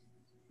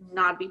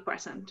not be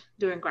present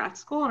during grad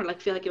school, or like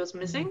feel like it was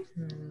missing.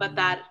 But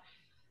that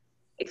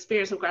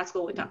experience of grad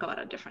school we talk about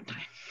at a different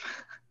time.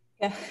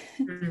 Yeah.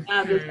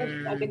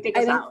 I can take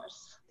us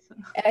hours. So.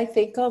 I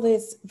think all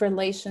these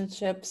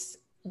relationships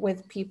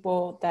with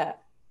people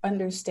that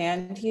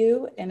understand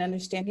you and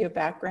understand your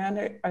background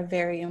are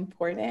very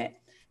important.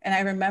 And I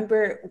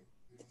remember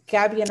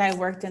Gabby and I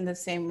worked in the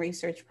same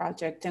research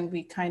project, and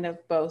we kind of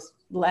both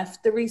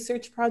left the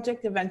research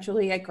project.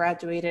 Eventually I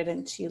graduated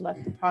and she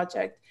left the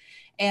project.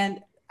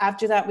 And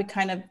after that, we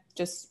kind of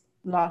just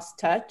lost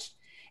touch.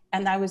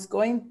 And I was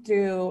going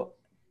through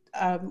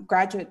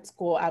graduate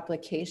school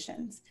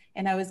applications,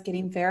 and I was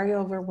getting very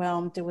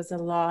overwhelmed. It was a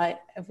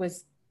lot. I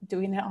was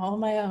doing it all on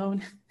my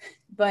own.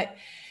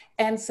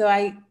 And so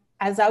I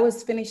as I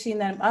was finishing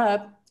them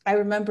up, I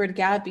remembered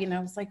Gabby, and I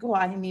was like, oh,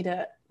 I'm going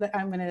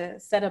to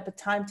set up a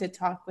time to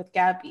talk with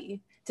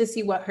Gabby to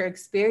see what her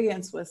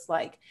experience was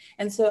like.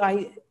 And so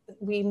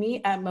we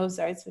meet at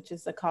Mozart's, which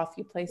is a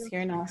coffee place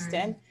here in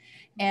Austin.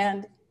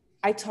 And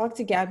I talked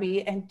to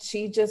Gabby, and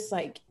she just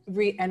like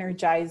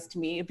re-energized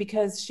me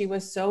because she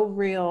was so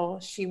real.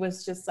 She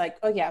was just like,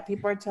 oh yeah,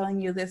 people are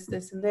telling you this,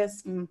 this, and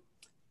this.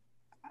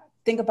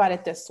 Think about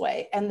it this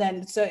way. And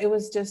then, so it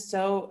was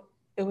so,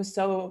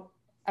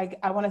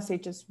 I want to say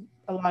just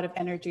a lot of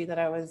energy that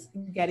I was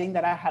getting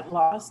that I had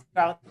lost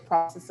throughout the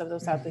process of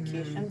those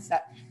applications,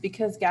 that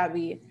because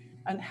Gabby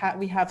and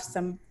we have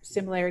some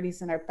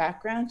similarities in our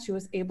background, she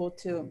was able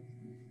to,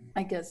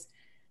 I guess,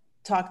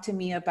 talk to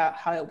me about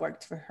how it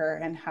worked for her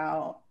and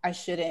how I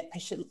should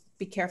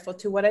be careful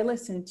to what I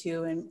listen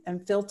to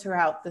and filter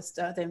out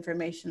the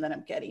information that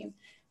I'm getting.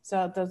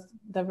 So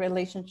the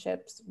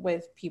relationships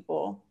with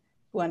people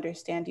who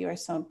understand you are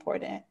so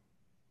important.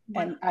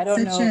 And I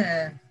don't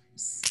know.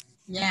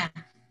 Yeah.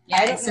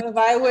 I don't know if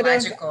I would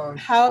have,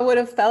 how I would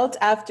have felt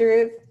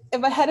after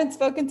if I hadn't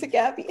spoken to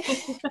Gabby.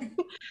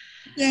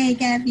 Yay,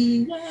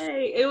 Gabby.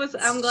 Yay.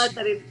 I'm glad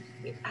that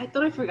I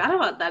thought I forgot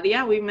about that.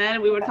 Yeah, we met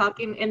and we were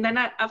talking. And then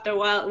after a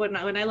while, when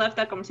I left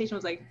that conversation, I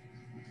was like,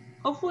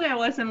 hopefully I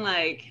wasn't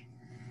like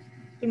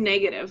too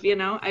negative, you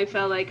know? I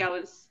felt like I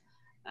was.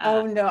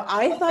 Oh no,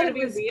 I thought it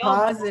was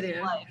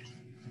positive. Like,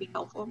 be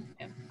helpful.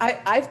 Yeah.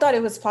 I thought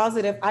it was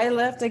positive. I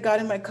left, I got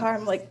in my car.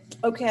 I'm like,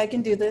 okay, I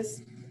can do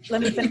this.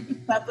 Let me finish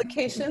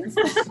applications.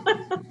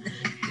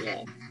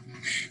 Yeah.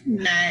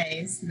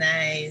 Nice.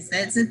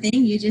 That's the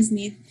thing. You just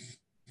need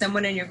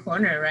someone in your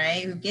corner,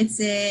 right? Who gets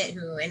it,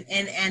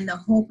 and the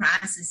whole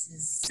process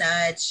is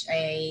such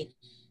a,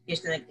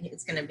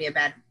 it's gonna be a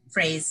bad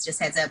phrase, just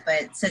heads up,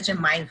 but such a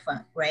mind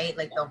fuck, right?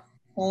 Like the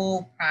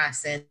whole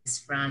process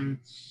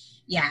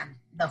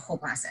the whole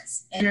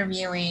process,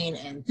 interviewing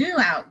and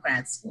throughout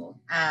grad school.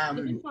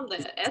 Even from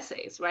the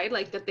essays, right?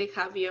 Like that they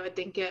have you, I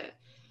think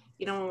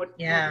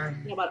yeah,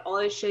 about all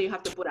this shit you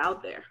have to put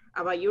out there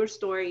about your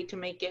story to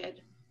make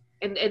it,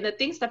 and the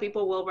things that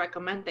people will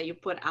recommend that you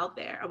put out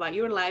there about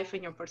your life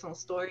and your personal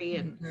story,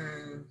 and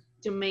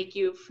to make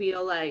you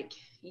feel like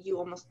you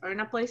almost earn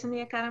a place in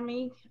the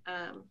academy.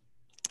 And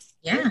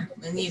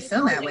you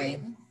feel that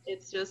way.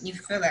 It's just, you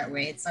feel that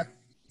way. It's like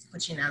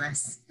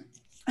cochinadas.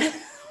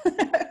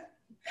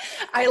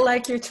 I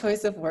like your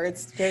choice of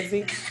words,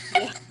 Josie.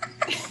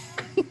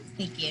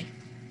 Thank you.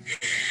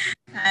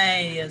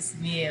 Ay, Dios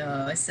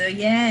mío.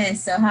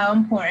 So how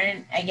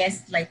important, I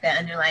guess, like the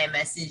underlying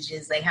message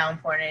is like how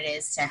important it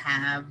is to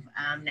have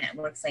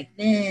networks like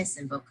this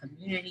and build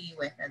community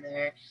with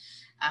other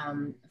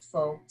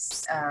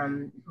folks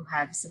who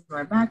have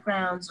similar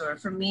backgrounds, or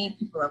for me,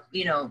 people of,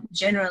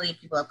 generally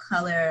people of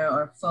color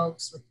or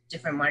folks with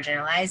different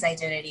marginalized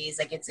identities.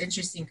 Like it's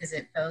interesting because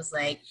it feels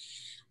like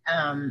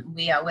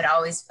we would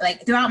always,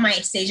 like throughout my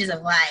stages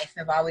of life,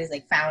 have always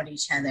like found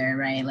each other,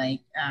 right?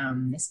 Like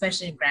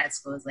especially in grad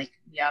schools, like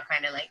we all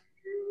kind of like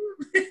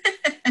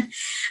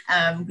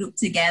grouped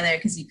together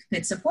because we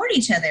could support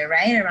each other,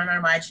 right, around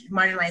our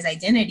marginalized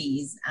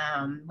identities,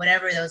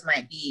 whatever those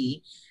might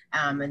be,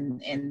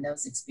 and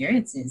those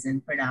experiences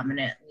in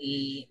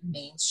predominantly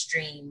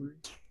mainstream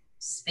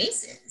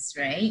spaces,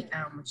 right?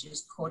 Which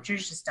is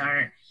cultures just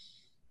aren't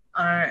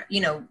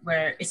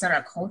where it's not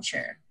our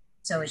culture.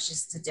 So it's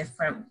just a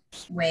different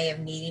way of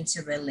needing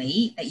to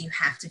relate that you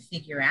have to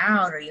figure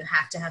out, or you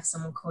have to have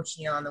someone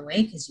coaching you on the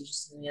way,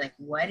 because you're like,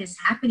 what is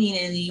happening?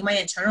 And you might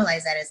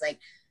internalize that as like,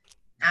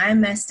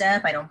 I'm messed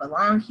up, I don't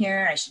belong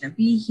here, I shouldn't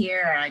be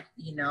here, or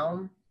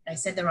I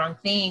said the wrong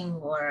thing,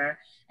 or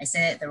I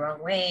said it the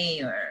wrong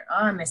way,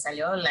 or me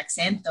salió el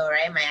acento,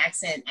 right? My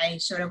accent, I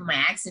showed up with my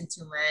accent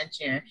too much,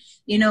 or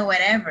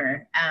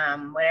whatever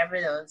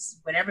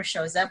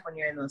shows up when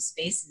you're in those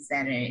spaces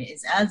that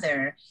is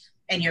other,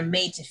 and you're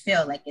made to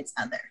feel like it's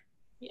other.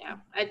 Yeah,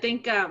 I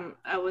think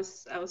I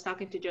was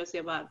talking to Josie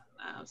about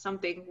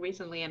something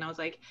recently, and I was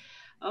like,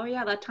 oh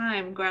yeah, that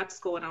time grad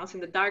school, and I was in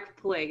the dark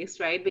place,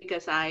 right?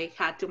 Because I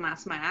had to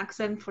mask my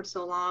accent for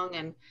so long,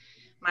 and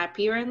my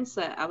appearance.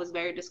 I was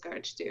very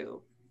discouraged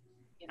to,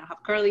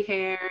 have curly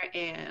hair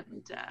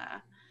and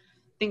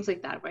things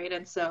like that, right?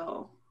 And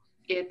so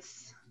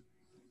it's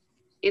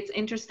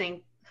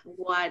interesting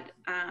what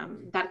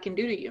that can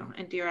do to you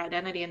and to your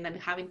identity, and then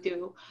having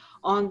to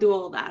undo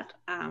all that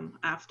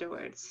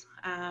afterwards.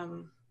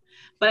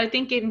 But I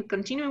think in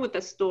continuing with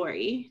the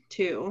story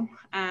too,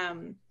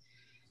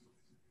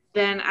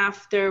 then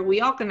after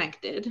we all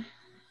connected,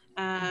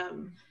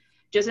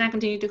 Jess and I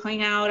continued to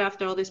hang out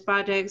after all these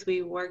projects.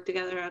 We worked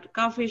together at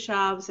coffee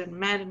shops and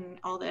met and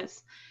all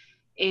this.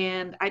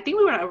 And I think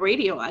we were at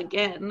radio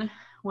again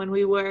when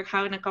we were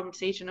having a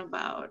conversation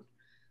about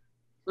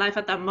life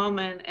at that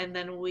moment, and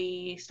then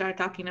we started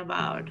talking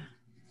about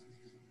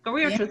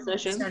career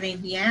transition.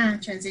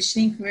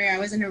 Transitioning career. I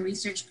was in a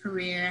research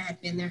career. I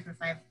had been there for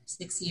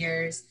 5-6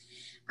 years.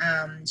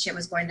 Shit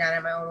was going down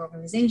at my own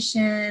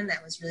organization.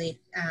 That was really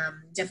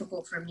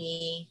difficult for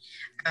me,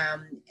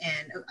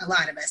 and a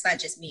lot of us, not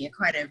just me,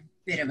 quite a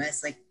bit of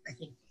us, like I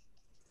think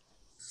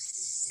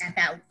at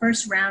that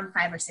first round,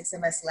 5 or 6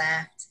 of us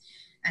left.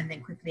 And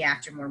then quickly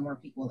after, more and more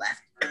people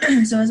left.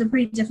 So it was a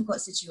pretty difficult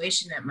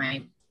situation at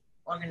my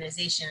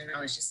organization. And I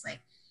was just like,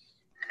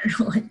 I don't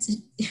know what to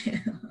do.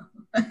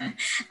 I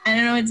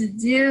don't know what to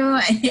do.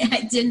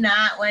 I did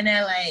not want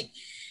to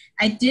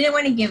I didn't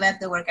want to give up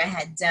the work I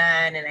had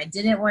done. And I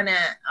didn't want to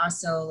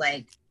also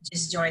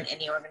just join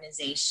any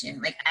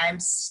organization. Like I'm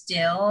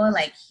still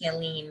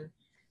healing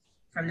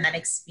from that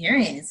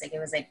experience. Like it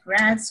was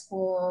grad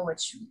school,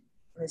 which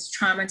was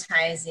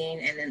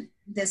traumatizing. And then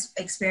this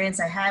experience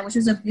I had, which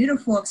was a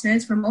beautiful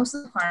experience for most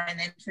of the part. And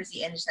then towards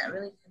the end, it got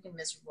really freaking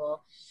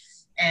miserable.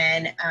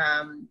 And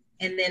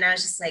then I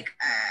was just like,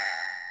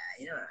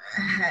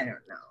 I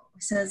don't know.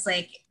 So it's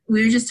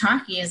we were just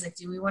talking. It's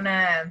do we want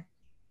to,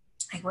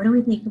 what do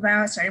we think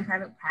about starting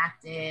private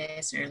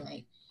practice or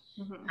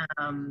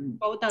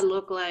what would that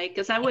look like?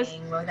 Because what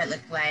would that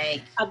look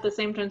like at the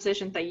same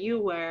transition that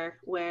you were,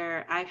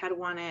 where I had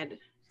wanted,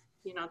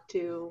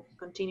 to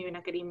continue in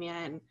academia,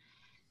 and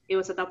it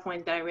was at that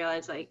point that I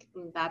realized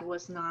that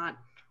was not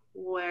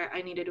where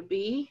I needed to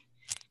be,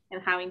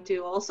 and having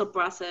to also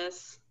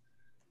process,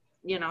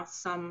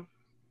 some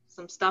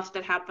stuff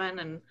that happened,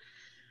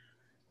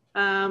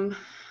 and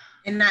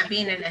not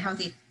being in a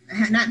healthy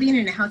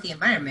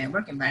environment,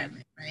 work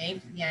environment,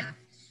 right? Yeah.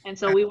 And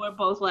so we were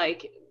both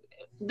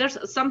there's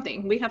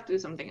something, we have to do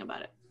something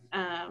about it.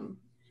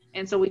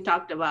 And so we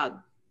talked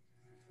about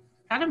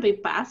kind of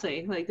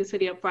bypassing the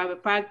city of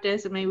private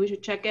practice, and maybe we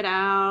should check it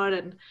out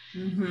and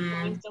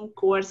doing some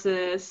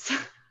courses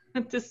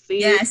to see.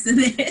 Yes.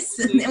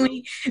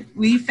 Then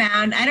we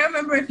found, I don't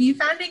remember if you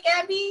found it,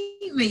 Gabby,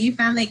 but you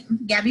found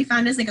Gabby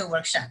found us a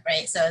workshop,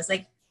 right? So it's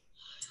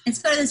let's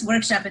go to this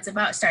workshop. It's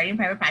about starting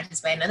private practice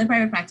by another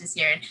private practice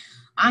here in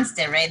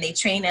Austin, right? They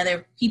train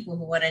other people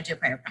who want to do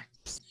private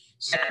practice.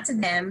 Shout out to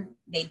them.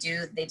 They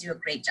do a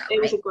great job.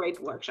 It was a great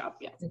workshop,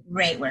 yeah. It's a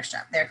great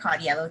workshop. They're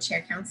called Yellow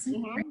Chair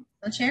Counseling. Right?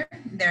 Yellow Chair.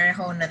 They're a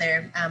whole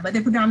nother, but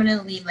they're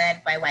predominantly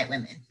led by white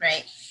women,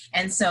 right?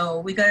 And so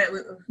we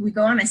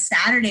go on a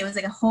Saturday. It was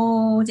a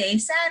whole day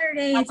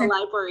Saturday. At the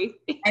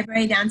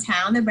library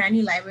downtown, the brand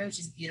new library, which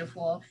is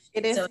beautiful.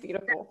 It is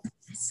beautiful.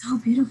 It's so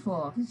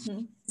beautiful.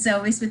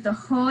 So we spent the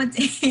whole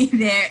day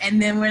there,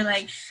 and then we're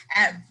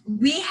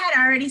we had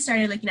already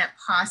started looking at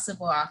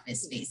possible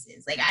office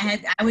spaces.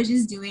 I was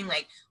just doing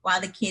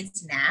while the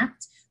kids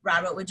napped,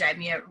 Robert would drive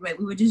me.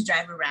 We would just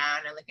drive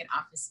around and look at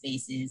office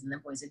spaces, and the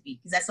boys would be,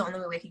 because that's the only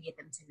way we could get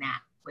them to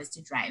nap, was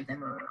to drive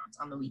them around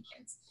on the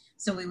weekends.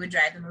 So we would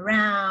drive them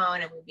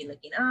around, and we'd be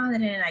looking.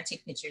 And then I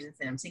take pictures and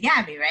send them to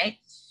Gabby, right?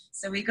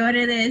 So we go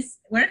to this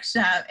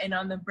workshop, and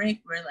on the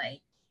break, we're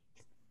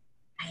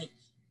I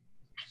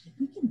think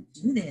we can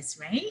do this,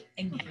 right?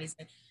 And Gabby's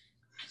I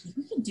think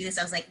we can do this.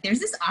 I was there's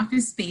this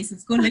office space.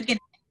 Let's go look at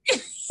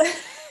it.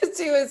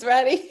 She was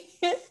ready.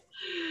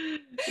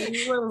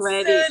 We were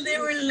ready. So they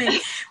were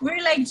we're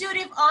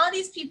Judy, if all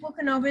these people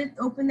can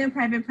open their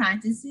private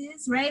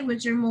practices, right,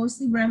 which are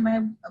mostly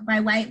run by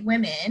white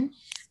women,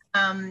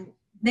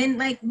 then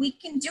we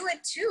can do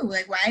it too.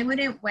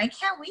 Why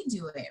can't we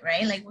do it,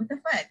 right? What the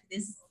fuck?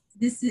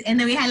 This is, and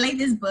then we had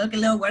this book, a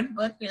little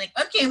workbook. We're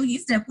okay, we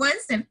need step 1,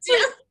 step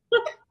 2.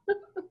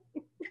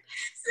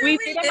 So we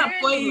did an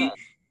appointment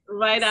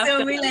right after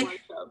the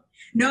workshop.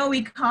 No,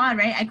 we called,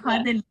 right? I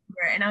called the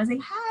number, and I was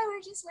hi,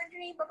 we're just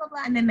wondering, blah, blah,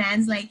 blah. And the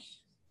man's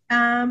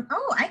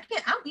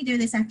I'll be there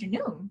this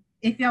afternoon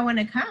if y'all want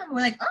to come.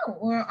 We're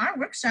well, our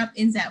workshop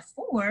ends at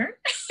 4.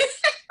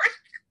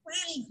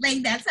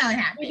 That's how it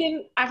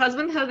happened. Our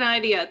husband had no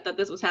idea that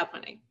this was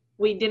happening.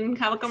 We didn't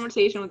have a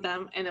conversation with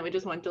them, and then we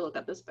just went to look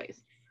at the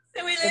space.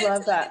 So we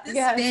love that.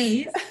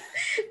 Space,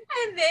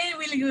 and then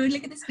we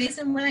look at the space,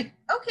 and we're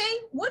okay,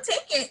 we'll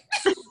take it.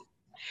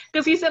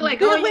 Because he said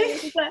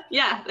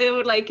yeah, they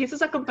were this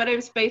is a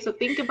competitive space, so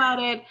think about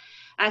it.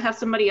 I have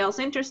somebody else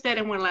interested,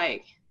 and we're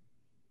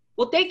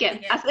we'll take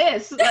it as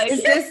is.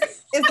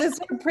 Is this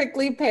for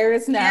Prickly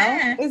Pears now?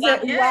 Yeah. Is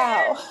it? Yeah.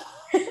 Wow.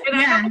 And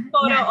I have a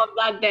photo of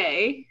that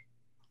day.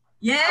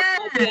 Yeah.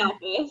 At the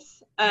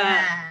office.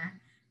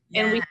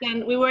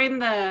 And we were in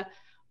the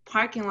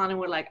parking lot, and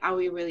we're are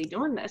we really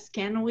doing this?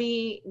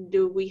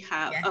 Do we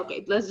have,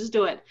 okay, let's just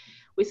do it.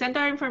 We sent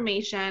our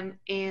information,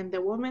 and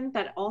the woman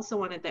that also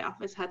wanted the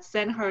office had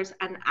sent hers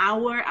an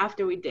hour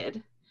after we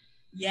did.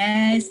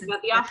 Yes.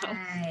 At the office.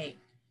 Right.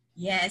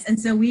 Yes. And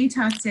so we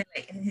talked to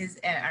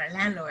our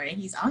landlord, and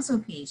he's also a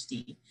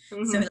PhD.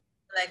 So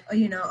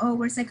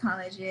we're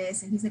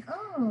psychologists, and he's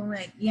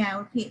yeah,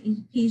 we're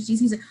PhDs.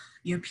 He's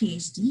you're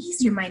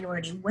PhDs, you're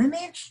minority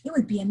women. It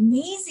would be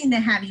amazing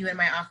to have you in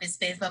my office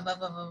space, blah, blah,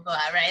 blah, blah, blah,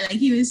 right?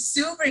 He was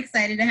super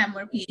excited to have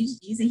more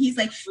PhDs. And he's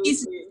he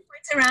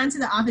points around to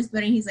the office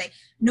building. He's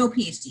no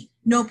PhD,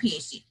 no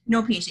PhD,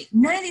 no PhD.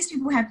 None of these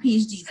people have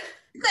PhDs.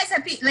 You guys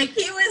have he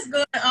was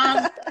going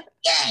off.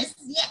 Yes,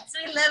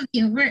 we love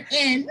you. We're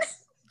in.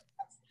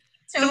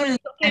 Totally.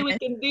 Okay, we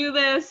can do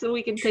this.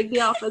 We can take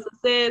the office as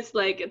this.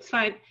 It's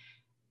fine.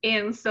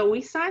 And so we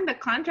signed the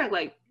contract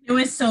it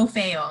was so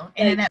feo.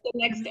 And the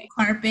next day.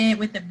 Carpet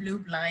with the blue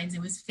blinds, it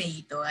was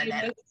feito.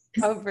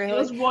 Oh, It was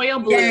really? royal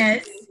blue.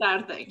 Yes. The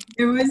entire thing.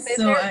 It I've was been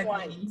so there ugly.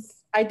 once.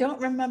 I don't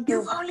remember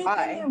You've only been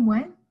there why,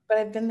 once? but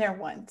I've been there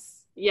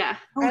once. Yeah.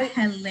 Oh, I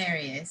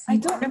hilarious. I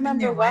You've don't only been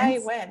remember there why I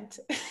once? went.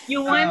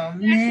 You went Oh,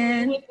 actually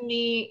man. with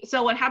me.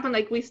 So what happened,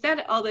 like we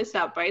set all this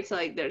up, right? So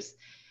like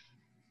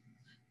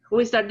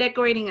we start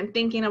decorating and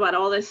thinking about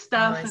all this Oh,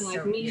 stuff and it's like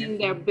so meeting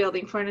there, beautiful.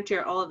 building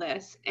furniture, all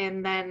this.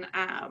 And then,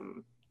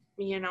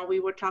 we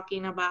were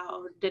talking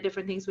about the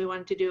different things we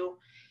wanted to do.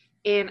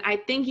 And I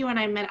think you and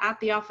I met at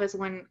the office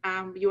when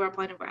you were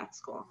applying to grad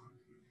school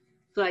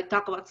to like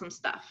talk about some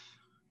stuff.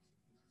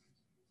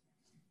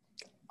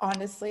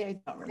 Honestly, I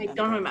I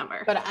don't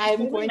remember. but I'm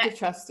But we going to met.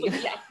 trust you.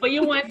 Yeah, but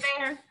you went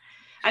there.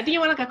 I think you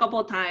went like a couple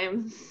of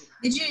times.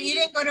 You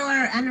didn't go to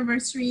our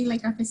anniversary,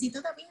 like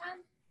cafecito that we had?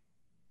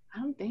 I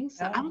don't think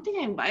so. No. I don't think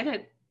I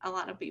invited a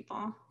lot of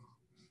people.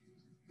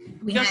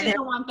 We Just had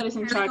the one that is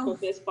in charge of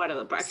this part of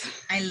the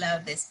practice. I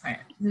love this part.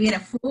 We had a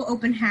full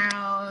open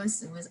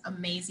house. It was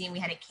amazing. We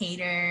had it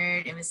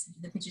catered.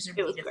 The pictures are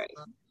It was beautiful.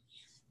 great.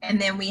 And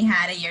then we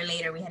had a year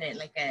later, we had it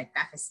like a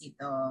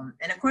cafecito.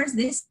 And of course,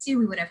 this year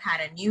we would have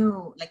had a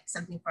new, like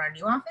something for our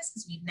new office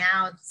because we've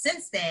now,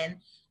 since then,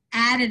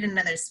 added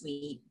another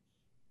suite.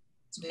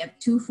 So we have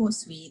 2 full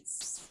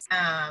suites.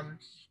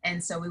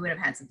 And so we would have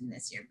had something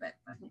this year, but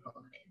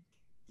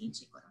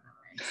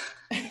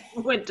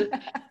With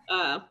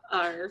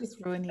our Just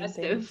ruining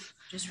festive, things.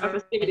 just our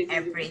festivities.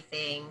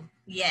 everything.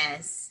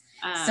 Yes.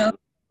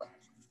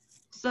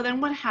 So then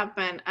what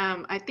happened?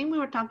 I think we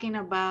were talking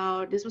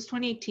about, this was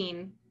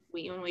 2018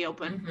 when we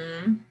opened.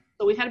 Mm-hmm.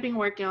 So we had been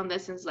working on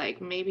this since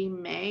like maybe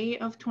May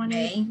of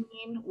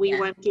 2018. We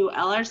went to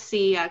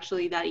LRC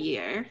actually that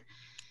year.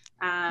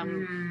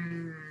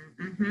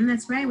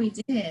 That's right, we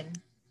did.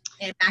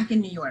 And back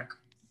in New York.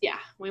 Yeah,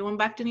 we went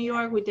back to New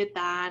York. We did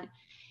that.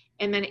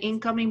 And then in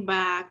coming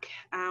back,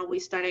 we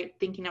started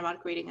thinking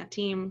about creating a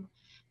team.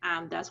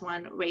 That's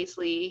when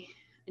Raisley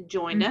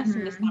joined us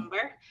in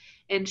December.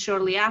 And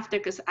shortly after,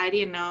 because I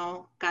didn't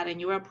know, God, and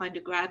you were applying to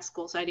grad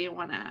school, so I didn't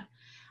want to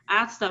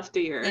add stuff to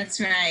your.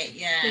 That's right,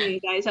 yeah. You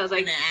guys, I was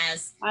like,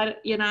 I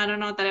don't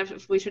know that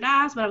if we should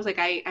ask, but I was like,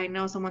 I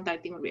know someone that I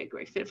think would be a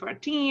great fit for our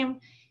team.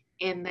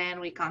 And then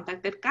we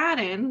contacted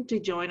Karen to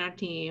join our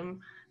team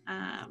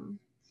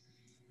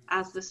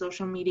as the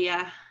social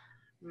media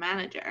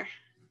manager.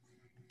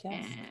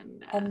 Yes.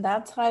 And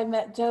that's how I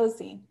met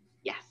Josie.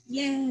 Yes.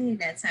 Yay,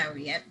 that's how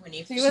she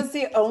was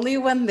the only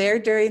one there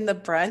during the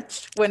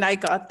brunch when I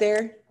got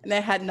there, and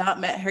I had not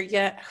met her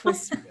yet. I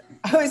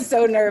was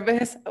so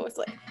nervous. I was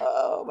like,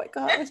 oh my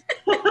God.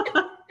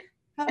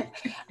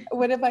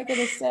 What am I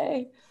going to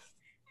say?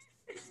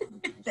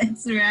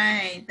 That's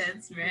right.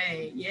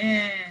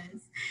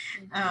 Yes.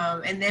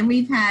 And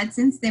then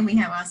since then we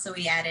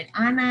added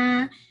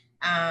Anna,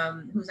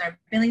 who's our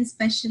billing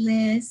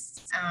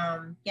specialist.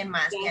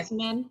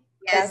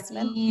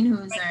 Jasmine,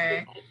 who's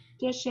our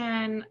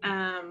dietitian,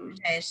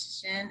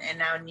 and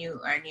now our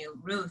new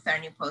Ruth, our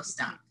new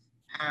postdoc.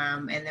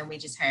 And then we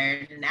just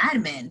hired an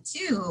admin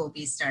too, who will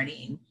be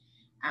starting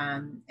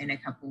in a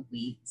couple of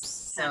weeks.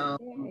 So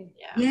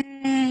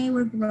yay,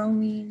 we're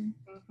growing.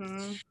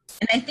 And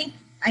I think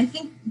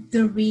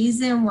the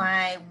reason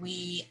why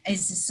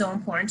is so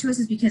important to us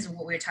is because of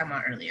what we were talking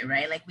about earlier,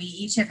 right? Like we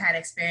each have had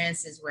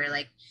experiences where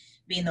like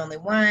being the only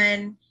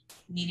one,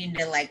 needing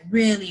to like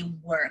really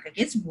work. Like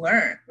it's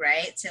work,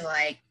 right? To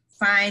like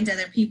find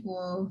other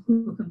people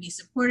who can be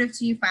supportive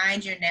to you,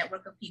 find your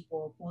network of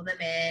people, pull them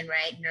in,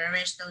 right?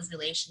 Nourish those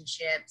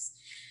relationships.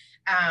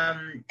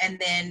 And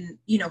then,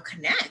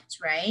 connect,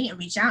 right? And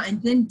reach out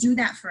and then do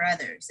that for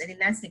others. I think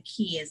that's the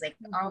key is like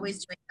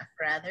always doing that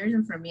for others.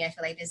 And for me, I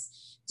feel like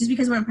this, just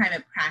because we're in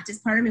private practice,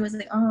 part of me was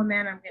like, oh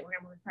man, we're going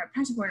to move to private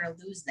practice, we're going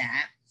to lose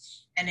that.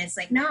 And it's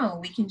like, no,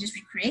 we can just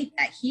recreate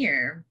that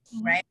here,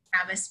 right?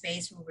 Have a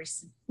space where we're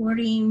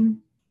supporting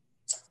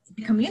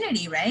the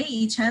community, right?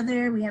 Each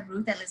other. We have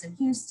Ruth that lives in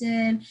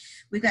Houston.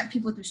 We've got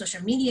people through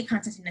social media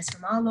contacting us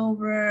from all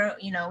over.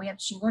 We have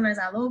chingonas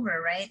all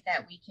over, right?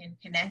 That we can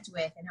connect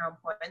with, and how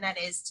important that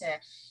is to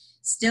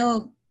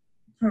still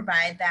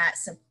provide that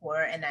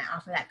support and that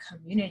offer that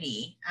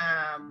community.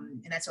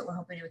 And that's what we're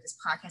hoping to do with this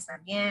podcast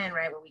again,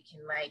 right? Where we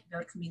can like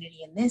build community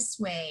in this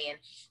way. And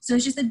so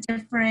it's just a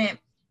different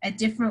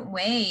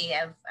way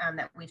of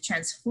that we've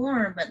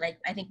transformed, but like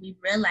I think we've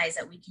realized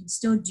that we can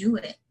still do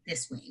it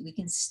this way. We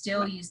can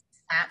still use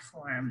this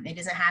platform. It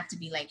doesn't have to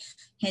be like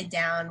head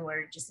down,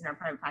 we're just in our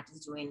private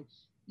practice doing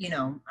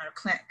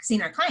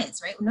seeing our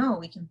clients, right? No,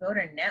 we can build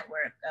a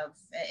network of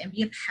and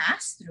be a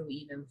pass-through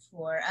even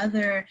for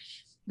other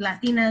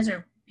Latinas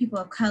or people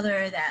of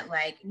color that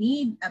like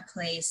need a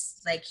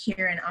place like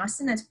here in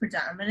Austin that's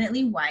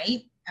predominantly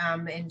white,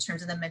 in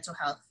terms of the mental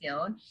health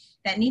field,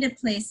 that need a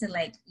place to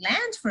like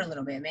land for a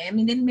little bit, man. I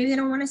mean, maybe they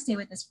don't want to stay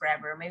with us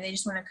forever. Maybe they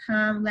just want to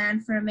come,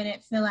 land for a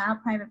minute, fill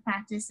out private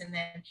practice, and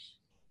then,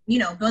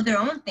 build their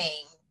own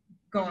thing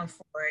going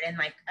forward. And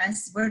like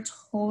us, we're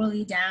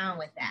totally down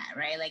with that,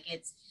 right? Like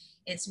it's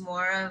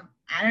more of,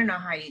 I don't know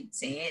how you'd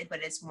say it,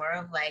 but it's more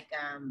of like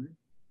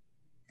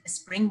a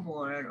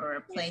springboard or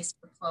a place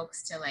for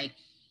folks to like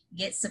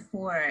get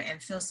support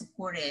and feel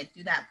supported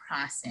through that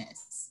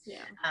process.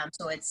 Yeah.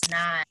 So it's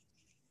not,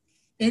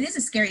 it is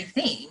a scary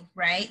thing,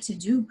 right, to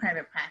do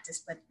private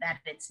practice, but that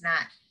it's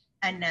not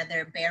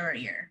another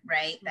barrier,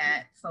 right? Mm-hmm.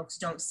 That folks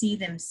don't see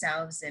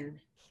themselves in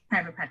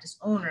private practice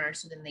owners,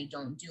 so then they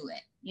don't do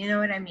it. You know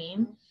what I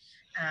mean?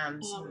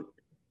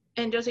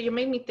 And Josie, you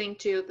made me think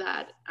too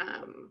that,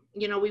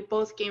 you know, we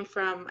both came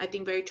from, I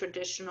think, very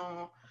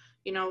traditional,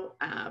 you know,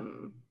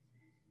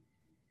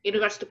 in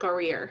regards to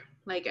career,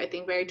 like I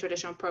think very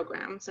traditional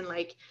programs, and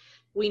like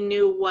we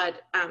knew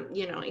what,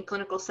 you know, in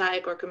clinical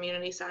psych or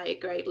community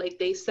psych, right? Like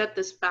they set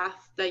this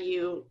path that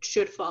you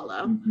should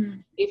follow mm-hmm.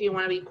 if you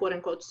want to be quote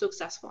unquote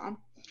successful.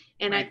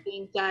 And right. I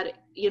think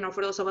that, you know,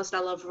 for those of us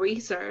that love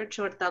research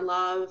or that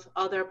love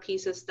other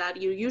pieces that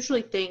you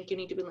usually think you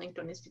need to be linked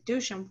to an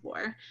institution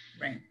for,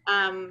 right?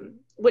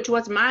 Which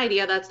was my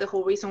idea. That's the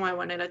whole reason why I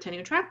wanted a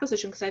tenure track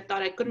position, because I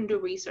thought I couldn't do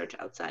research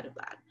outside of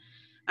that.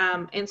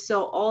 And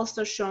so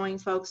also showing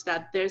folks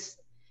that there's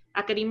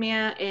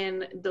academia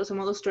and some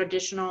of those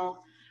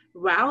traditional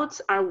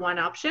routes are one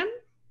option.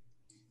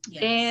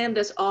 Yes. And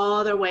there's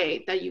other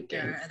way that you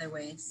can. There are other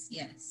ways,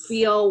 yes.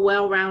 Feel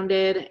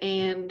well-rounded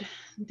and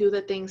do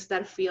the things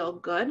that feel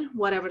good,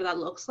 whatever that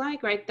looks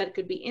like, right? That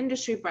could be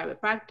industry, private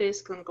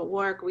practice, clinical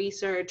work,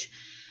 research,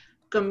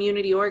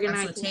 community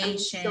organizing.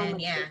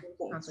 Consultation,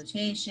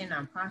 consultation,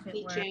 nonprofit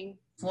teaching.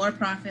 Work,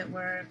 for-profit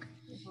work,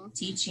 mm-hmm.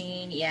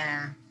 teaching,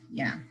 yeah.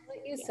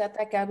 You said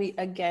that, Gabby,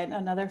 again,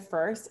 another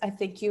first. I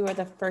think you were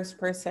the first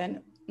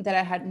person that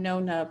I had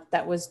known of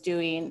that was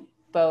doing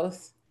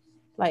both,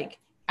 like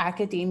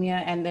academia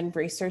and then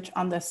research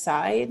on the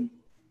side.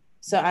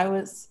 So I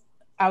was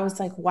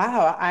like,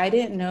 wow, I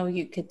didn't know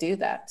you could do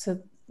that.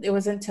 So it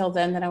was until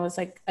then that I was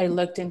like, I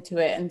looked into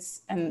it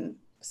and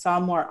saw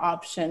more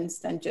options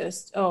than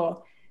just,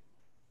 oh,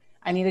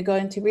 I need to go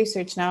into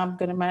research now. I'm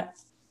going to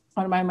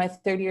on my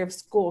third year of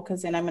school,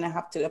 because then I'm going to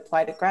have to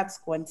apply to grad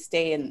school and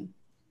stay in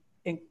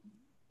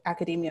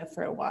academia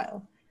for a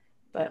while.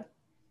 But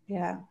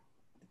yeah,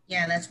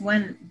 that's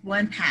one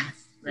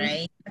path,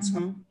 right? That's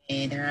mm-hmm. one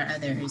way. There are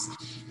others.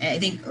 I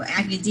think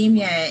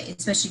academia,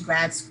 especially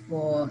grad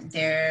school,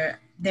 they're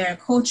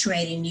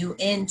acculturating you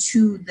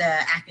into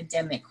the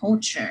academic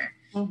culture.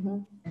 Mm-hmm.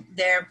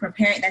 They're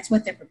preparing, that's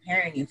what they're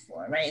preparing you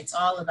for, right? It's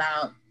all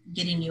about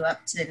getting you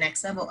up to the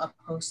next level, up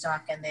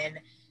postdoc, and then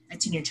a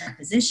tenure track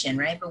position,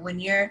 right? But when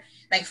you're,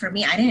 like for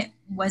me, I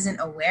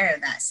wasn't aware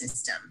of that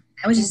system.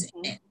 I was just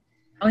in it.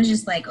 I was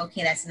just like,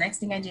 okay, that's the next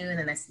thing I do, and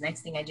then that's the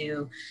next thing I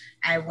do.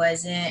 I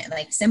wasn't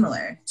like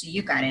similar to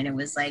you got it. It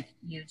was like,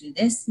 you do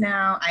this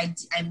now. I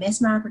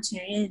missed my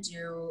opportunity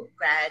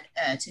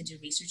to do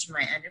research in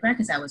my undergrad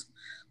because I was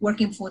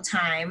working full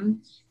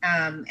time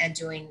and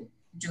doing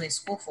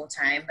school full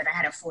time, but I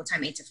had a full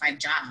time 8 to 5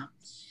 job.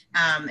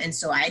 And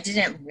so I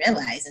didn't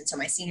realize until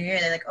my senior year,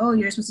 they're like, oh,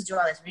 you're supposed to do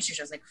all this research.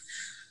 I was like,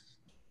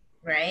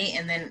 right.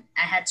 And then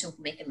I had to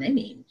make a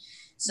living.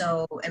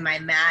 So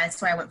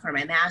that's why I went for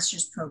my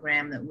master's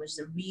program. That was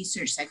the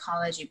research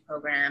psychology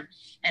program.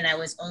 And I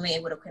was only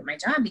able to quit my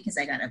job because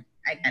I got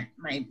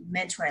my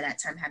mentor at that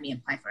time had me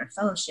apply for a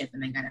fellowship,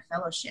 and I got a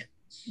fellowship.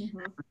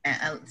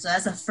 Mm-hmm. So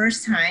that's the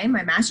first time,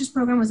 my master's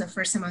program was the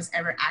first time I was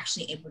ever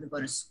actually able to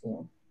go to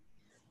school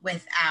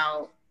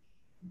without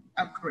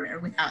a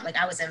career, like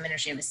I was an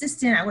administrative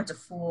assistant. I worked a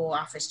full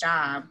office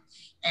job,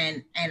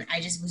 and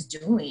I just was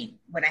doing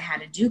what I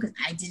had to do because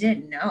I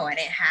didn't know. I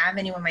didn't have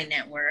anyone in my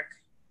network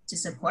to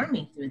support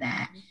me through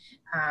that.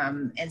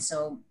 And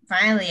so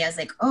finally I was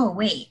like, oh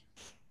wait,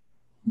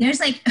 there's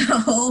like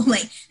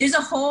there's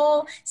a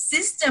whole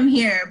system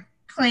here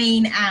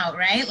playing out,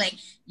 right? Like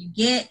you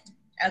get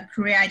a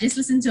career. I just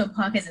listened to a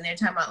podcast and they're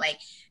talking about like,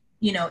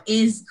 you know,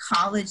 is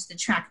college the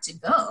track to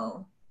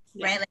go?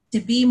 Yeah. Right? Like to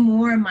be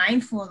more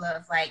mindful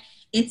of like,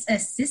 it's a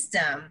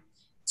system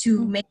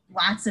to make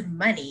lots of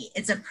money.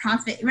 It's a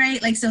profit,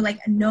 right? Like, so like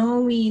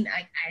knowing,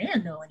 I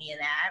didn't know any of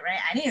that, right?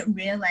 I didn't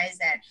realize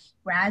that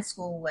grad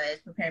school was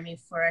preparing me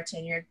for a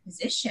tenured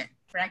position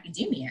for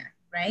academia,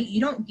 right? You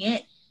don't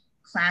get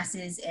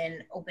classes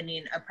in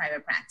opening a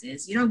private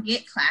practice. You don't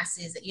get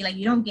classes,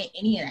 you don't get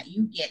any of that.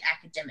 You get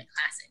academic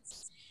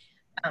classes.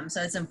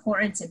 So it's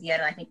important to be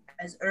able to, I think,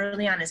 as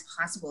early on as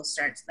possible,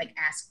 start to like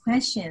ask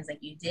questions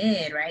like you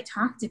did, right?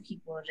 Talk to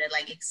people to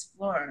like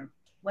explore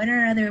what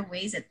are other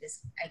ways that this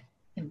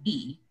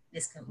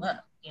can look,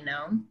 you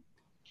know?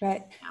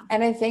 Right.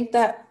 And I think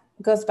that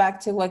goes back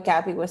to what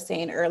Gabby was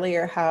saying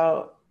earlier,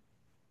 how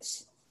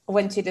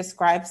when she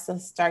describes the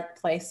stark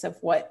place of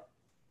what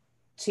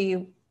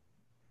she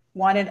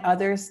wanted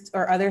others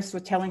were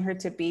telling her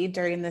to be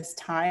during this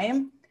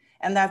time.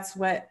 And that's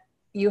what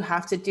you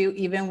have to do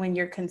even when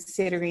you're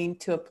considering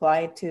to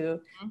apply to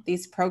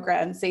these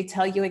programs. They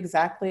tell you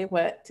exactly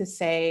what to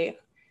say,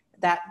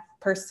 that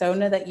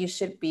persona that you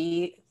should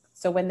be.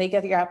 So when they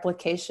get your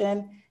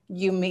application,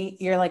 you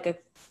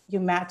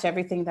match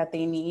everything that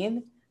they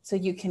need so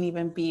you can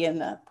even be in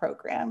the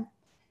program.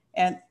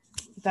 And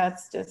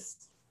that's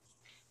just,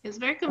 it's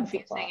very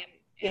confusing.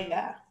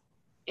 Yeah.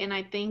 And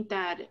I think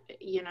that,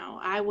 you know,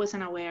 I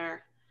wasn't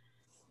aware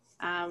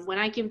When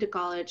I came to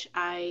college,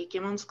 I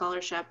came on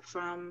scholarship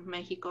from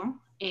Mexico,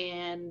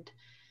 and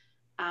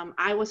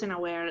I wasn't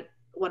aware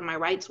what my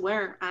rights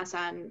were as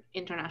an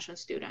international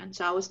student.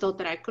 So I was told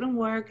that I couldn't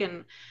work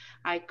and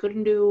I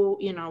couldn't do,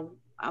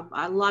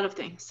 a lot of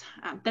things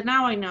that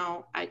now I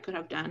know I could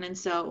have done. And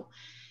so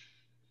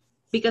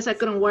because I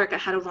couldn't work, I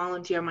had to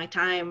volunteer my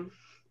time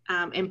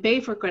and pay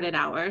for credit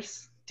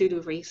hours to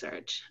do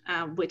research,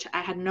 which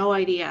I had no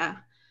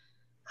idea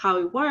how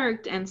it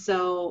worked. And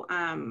so,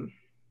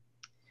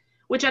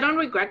 which I don't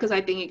regret because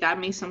I think it got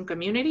me some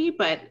community,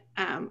 but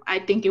I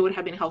think it would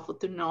have been helpful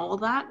to know all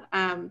that.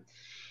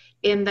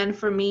 And then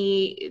for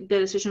me, the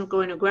decision of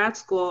going to grad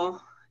school,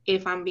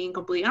 if I'm being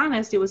completely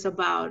honest, it was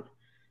about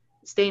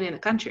staying in the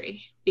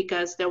country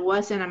because there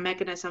wasn't a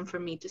mechanism for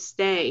me to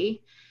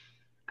stay,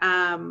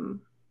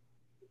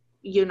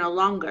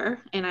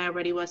 longer. And I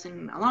already was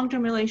in a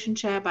long-term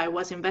relationship. I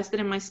was invested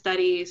in my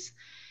studies.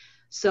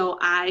 So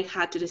I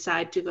had to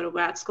decide to go to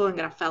grad school and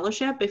get a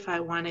fellowship if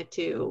I wanted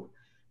to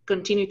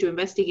continue to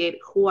investigate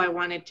who I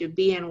wanted to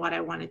be and what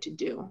I wanted to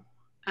do.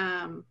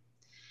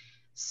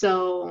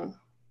 So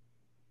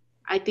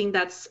I think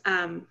that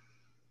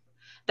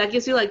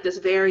gives you like this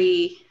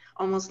very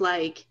almost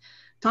like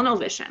tunnel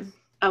vision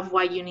of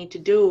what you need to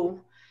do.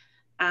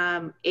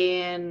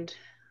 And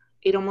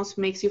it almost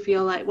makes you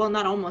feel like, well,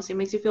 not almost, it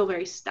makes you feel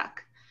very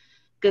stuck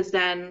because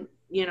then,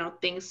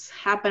 things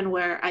happen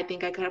where I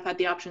think I could have had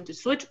the option to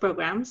switch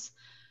programs,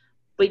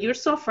 but you're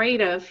so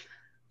afraid of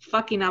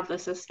fucking up the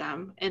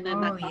system. And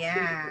then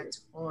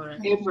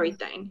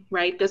everything,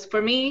 right? Because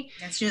for me,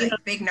 that's your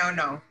big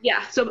no.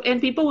 Yeah. So, and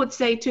people would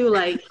say too,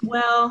 like,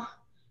 well,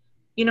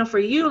 for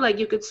you, like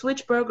you could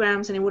switch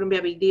programs and it wouldn't be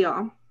a big deal.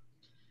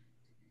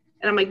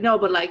 And I'm like, no,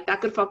 but like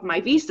that could fuck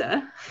my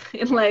visa.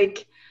 And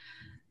like,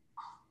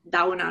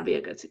 that would not be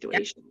a good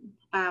situation.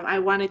 I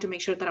wanted to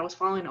make sure that I was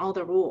following all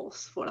the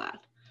rules for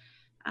that.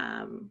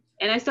 And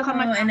I still have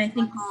my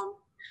home,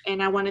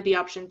 and I wanted the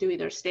option to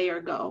either stay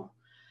or go,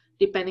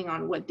 depending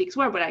on what things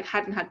were, but I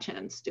hadn't had a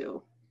chance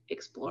to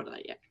explore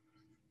that yet.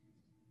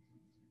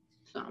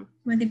 So.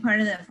 Well, the part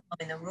of the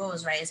following the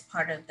rules, right, is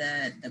part of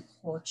the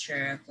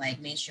culture of like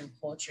mainstream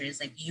culture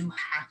is like you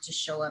have to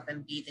show up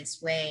and be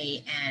this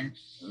way and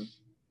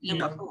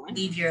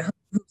leave your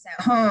hoops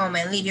at home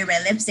and leave your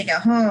red lipstick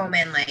at home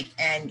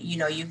and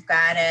you've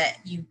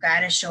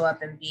gotta show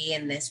up and be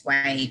in this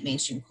white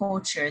mainstream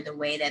culture the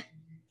way that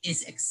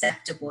is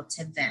acceptable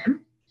to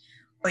them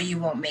or you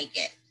won't make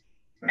it,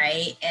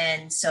 right?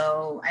 And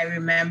so I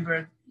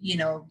remember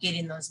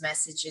getting those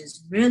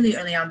messages really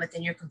early on, but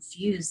then you're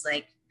confused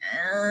like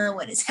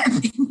what is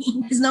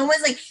happening? Because no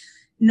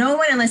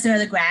one unless they're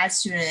the grad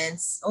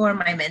students or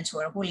my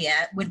mentor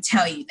Julia would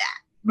tell you that,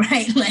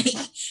 right? Like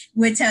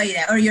would tell you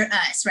that, or you're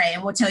us, right?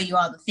 And we'll tell you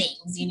all the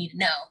things you need to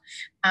know.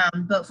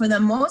 But for the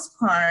most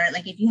part,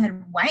 like if you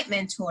had white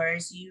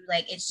mentors,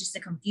 it's just a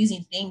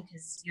confusing thing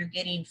because you're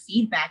getting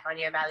feedback on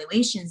your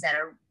evaluations that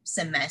are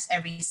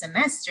every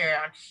semester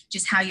on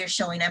just how you're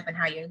showing up and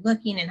how you're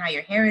looking and how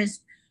your hair is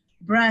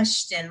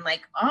brushed and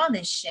like all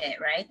this shit,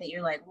 right? That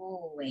you're like,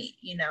 whoa, wait,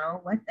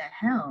 what the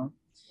hell?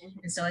 Mm-hmm.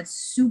 And so it's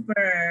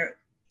super,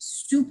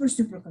 super,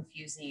 super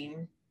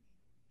confusing.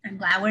 I'm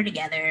glad we're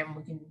together and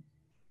we can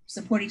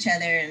support each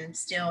other and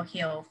still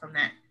heal from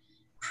that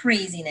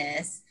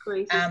craziness.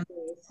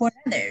 Support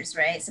others,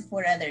 right?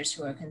 Support others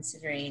who are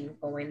considering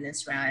going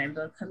this route and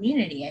build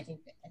community. I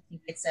think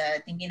it's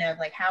thinking of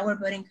like how we're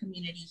building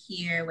community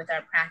here with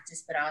our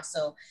practice, but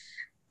also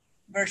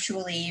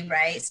virtually,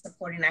 right?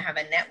 Supporting. I have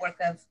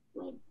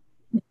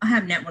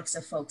networks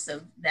of folks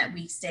that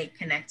we stay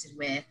connected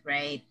with,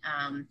 right?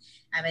 I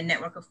have a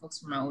network of folks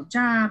from my old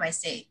job. I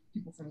say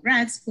people from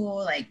grad school.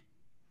 Like,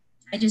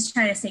 I just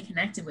try to stay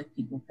connected with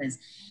people because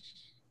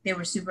they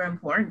were super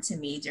important to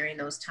me during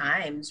those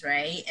times,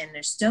 right? And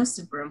they're still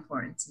super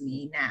important to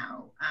me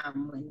now.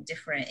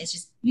 It's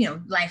just,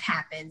 life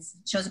happens,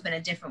 it shows up in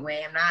a different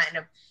way. I'm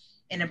not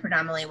in a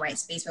predominantly white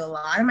space, but a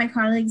lot of my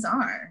colleagues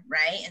are,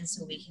 right? And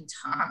so we can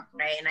talk,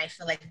 right? And I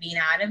feel like being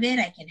out of it,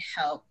 I can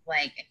help,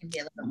 I can be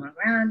a little bit more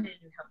grounded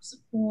and help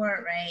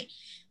support, right?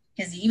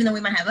 Because even though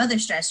we might have other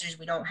stressors,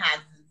 we don't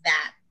have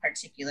that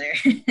particular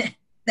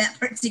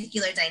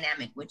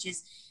dynamic, which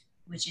is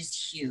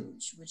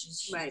huge,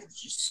 right.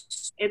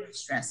 It's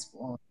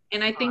stressful.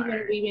 And I think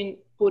when we even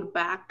put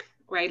back,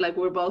 right, like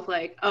we're both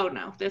like, oh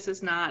no, this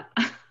is not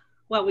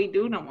what we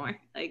do no more.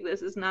 Like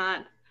this is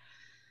not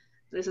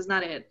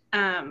it.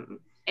 And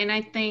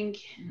I think,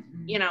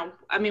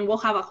 we'll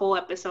have a whole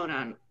episode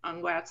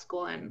on grad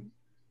school and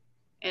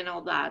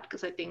all that,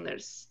 because I think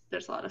there's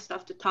a lot of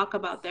stuff to talk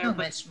about there. So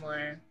much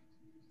more.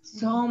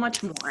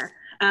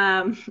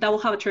 That will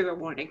have a trigger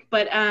warning.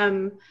 But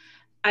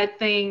I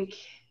think,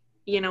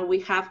 we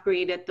have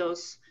created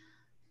those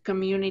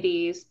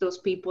communities, those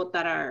people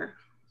that are,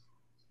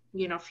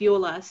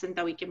 fuel us and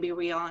that we can be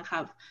real and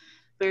have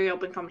very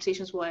open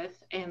conversations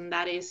with. And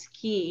that is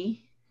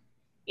key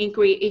in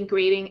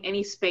creating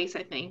any space,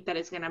 I think, that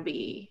is going to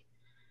be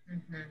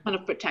kind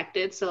of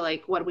protected. So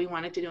like what we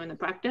wanted to do in the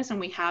practice. And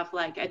we have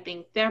I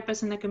think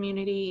therapists in the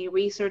community,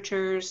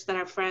 researchers that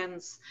are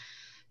friends,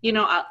 you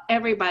know,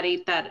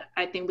 everybody that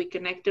I think we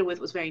connected with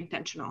was very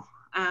intentional.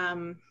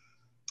 And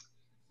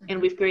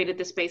we've created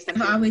the space that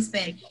I've always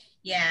been,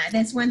 yeah,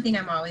 that's one thing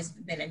I've always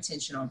been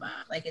intentional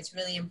about. Like, it's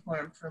really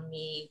important for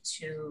me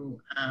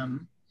to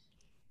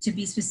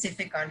be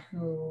specific on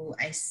who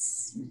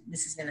this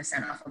is going to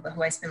sound awful, but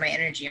who I spend my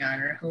energy on,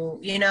 or who,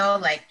 you know,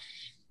 like,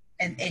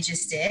 and it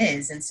just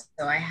is. And so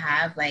I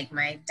have like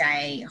my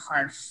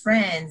die-hard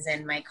friends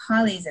and my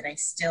colleagues that I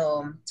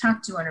still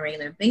talk to on a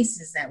regular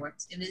basis that work.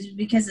 It was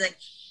because, like,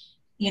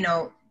 you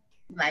know,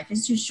 life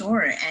is too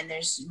short. And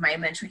there's, my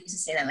mentor used to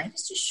say that life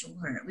is too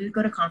short. We would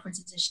go to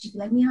conferences and she'd be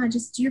like, Miha,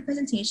 just do your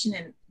presentation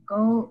and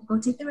go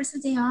take the rest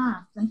of the day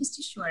off. Life is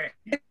too short.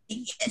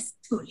 Yes,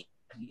 totally.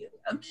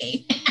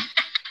 Okay.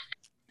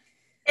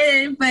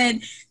 But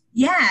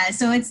yeah,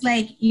 so it's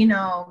like, you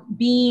know,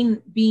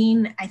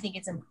 being, I think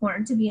it's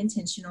important to be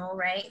intentional,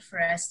 right?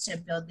 For us to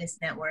build this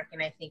network.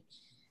 And I think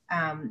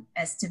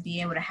as to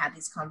be able to have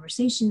these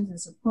conversations and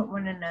support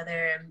one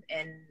another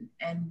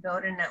and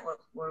build a network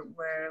where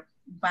we're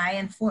by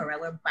and for, right?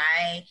 We're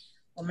by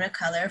women of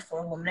color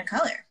for women of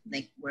color.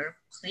 Like, we're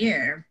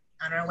clear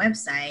on our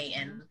website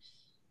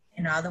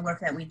and all the work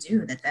that we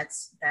do,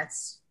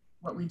 that's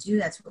what we do.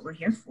 That's what we're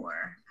here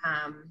for.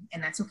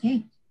 And that's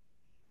okay.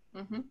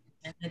 Mm-hmm.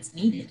 And it's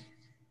needed.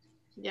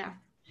 Yeah.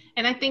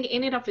 And I think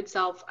in and of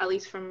itself, at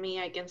least for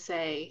me, I can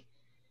say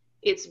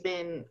it's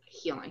been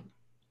healing.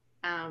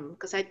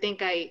 Because I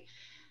think I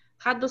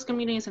had those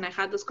communities and I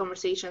had those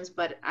conversations,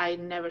 but I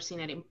never seen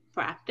it in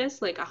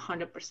practice, like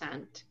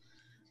 100%,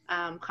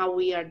 how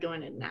we are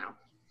doing it now,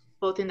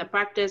 both in the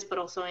practice, but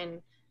also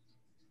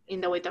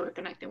in the way that we're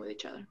connecting with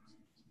each other.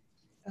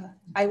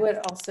 I would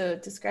also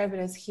describe it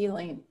as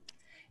healing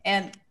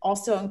and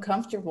also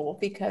uncomfortable,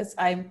 because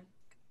I'm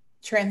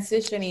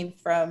transitioning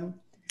from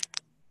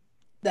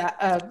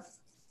that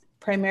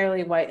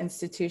primarily white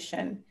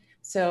institution.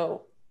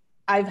 So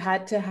I've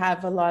had to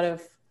have a lot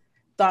of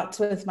thoughts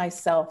with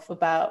myself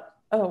about,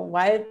 oh,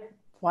 why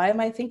am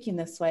I thinking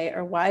this way?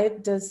 Or why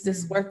does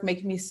this work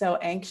make me so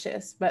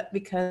anxious? But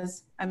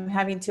because I'm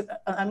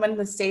in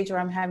the stage where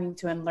I'm having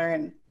to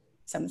unlearn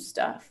some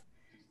stuff.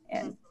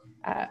 And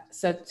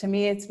so to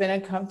me, it's been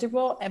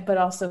uncomfortable, but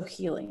also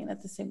healing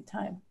at the same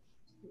time.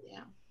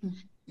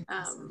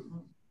 Yeah.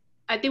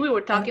 I think we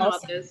were talking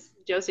about this,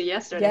 Josie,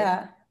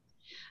 yesterday.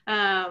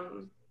 Yeah.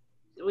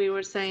 We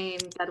were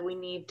saying that we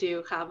need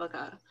to have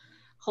a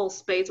whole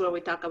space where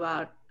we talk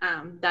about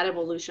that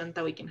evolution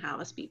that we can have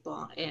as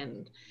people,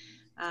 and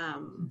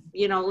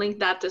you know, link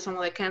that to some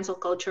of the cancel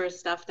culture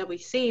stuff that we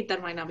see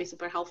that might not be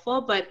super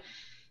helpful, but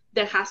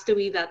there has to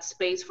be that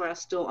space for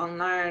us to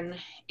unlearn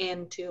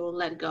and to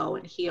let go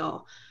and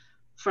heal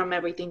from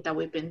everything that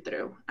we've been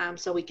through,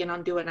 so we can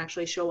undo and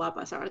actually show up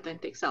as our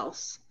authentic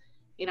selves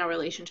in our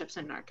relationships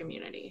and our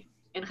community,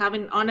 and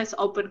having honest,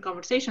 open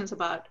conversations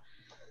about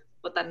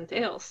what that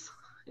entails.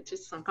 It's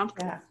just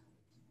uncomfortable.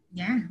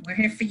 Yeah, we're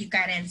here for you,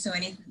 Karen. So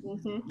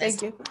anything,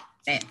 thank you.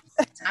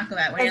 Talk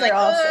about when you're like,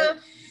 awesome.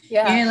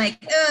 Yeah, you're like,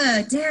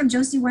 damn,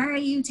 Josie, why are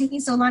you taking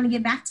so long to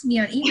get back to me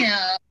on email?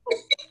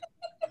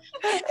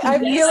 I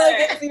feel like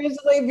it's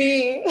usually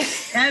me.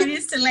 I'm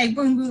used to like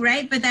boom, boom,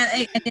 right? But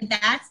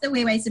that's the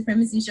way white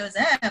supremacy shows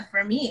up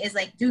for me. Is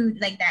like,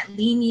 dude, like that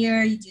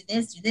linear. You do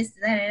this,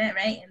 that,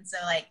 right? And so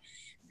like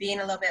being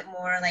a little bit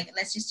more like,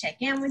 let's just check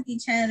in with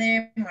each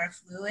other, more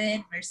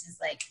fluid versus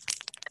like.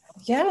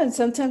 Yeah, and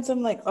sometimes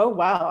I'm like, oh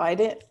wow, I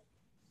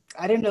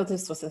didn't know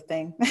this was a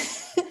thing.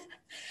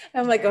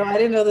 I'm like, oh, I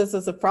didn't know this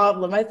was a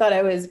problem. I thought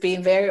I was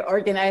being very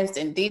organized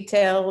and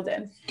detailed,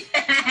 and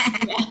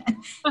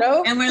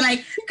nope. And we're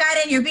like,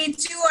 Karen, you're being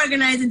too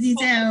organized and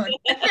detailed.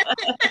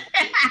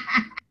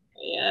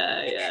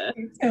 Yeah.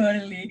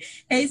 Totally.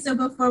 Hey, so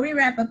before we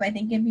wrap up, I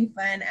think it'd be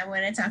fun. I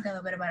want to talk a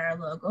little bit about our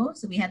logo.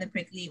 So we have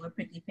Prickly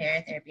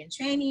Pear Therapy and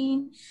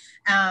Training.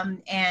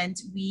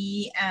 And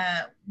we,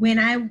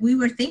 when we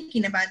were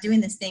thinking about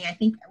doing this thing, I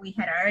think we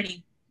had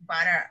already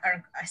bought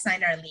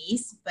signed our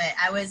lease, but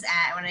I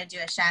want to do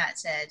a shout out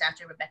to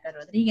Dr. Rebecca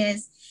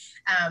Rodriguez.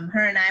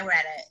 Her and I were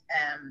at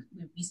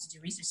we used to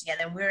do research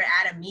together, and we were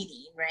at a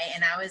meeting, right?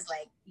 And I was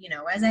like, you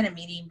know, I was at a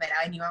meeting, but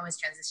I knew I was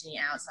transitioning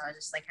out. So I was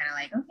just like, kind of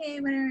like, okay,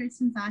 what are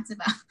some thoughts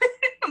about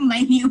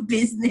my new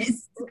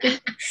business,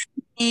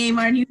 name,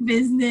 our new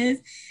business?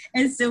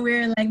 And so we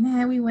were like,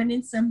 man, we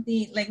wanted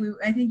something like,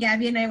 I think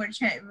Gabby and I were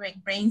trying like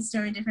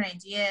brainstorming different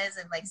ideas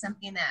of like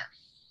something that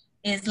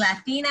is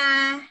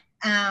Latina,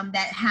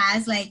 that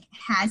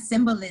has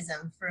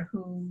symbolism for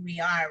who we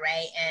are,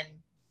 right? And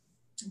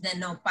the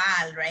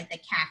nopal, right, the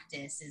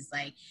cactus is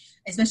like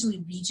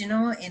especially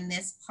regional in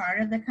this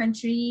part of the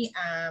country,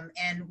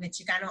 and with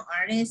Chicano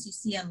artists you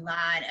see a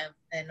lot of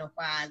the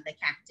nopal, the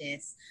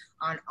cactus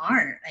on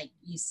art. Like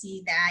you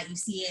see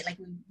it like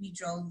we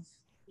drove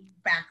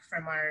back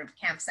from our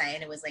campsite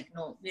and it was like,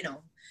 no, you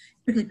know,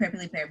 prickly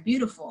pear,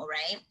 beautiful,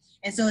 right?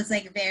 And so it's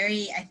like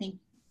very, I think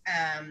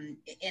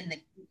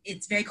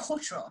it's very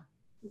cultural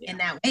in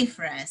that way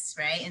for us,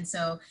 right? And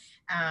so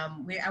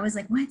I was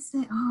like, what's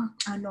that? Oh,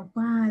 a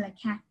nopal, a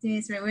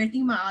cactus, right? We were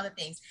thinking about all the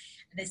things,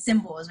 the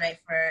symbols, right,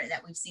 for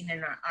that we've seen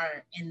in our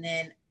art. And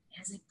then And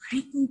I was like,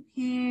 Prickly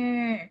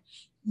Pear.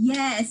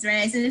 Yes,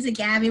 right. So there's a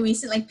Gabby, we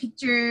see like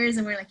pictures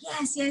and we're like,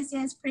 yes, yes,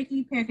 yes,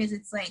 Prickly Pear, because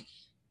it's like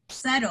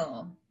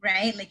subtle,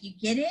 right? Like you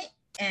get it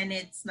and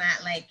it's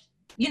not like,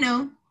 you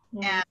know.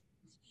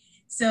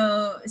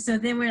 So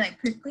then we're like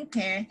Prickly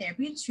Pear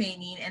Therapy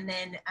training, and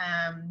then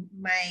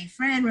my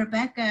friend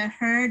Rebecca,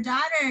 her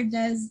daughter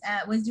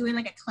was doing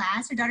like a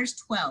class. Her daughter's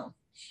 12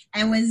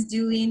 and was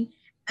doing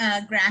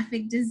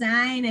graphic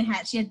design, and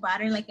she had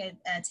bought her like a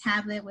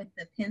tablet with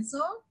the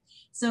pencil.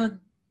 So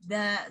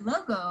the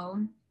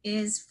logo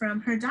is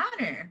from her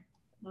daughter.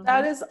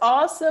 That is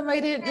awesome. I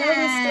didn't know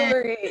the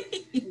story.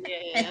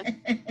 Yeah.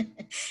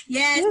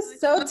 Yes. She's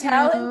so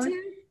talented.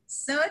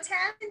 So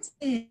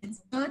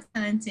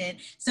talented.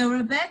 So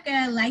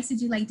Rebecca likes to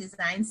do like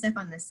design stuff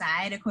on the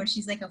side. Of course,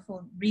 she's like a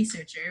full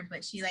researcher,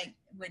 but she like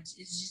is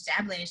just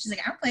dabbling. She's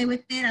like, I'll play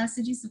with it. I'll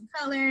send you some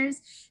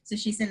colors. So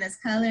she sent us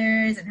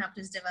colors and helped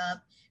us develop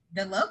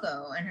the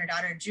logo. And her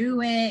daughter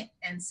drew it.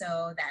 And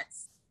so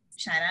that's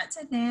shout out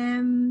to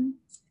them.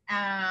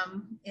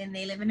 And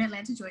they live in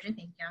Atlanta, Georgia.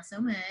 Thank y'all so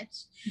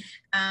much.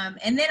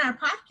 And then our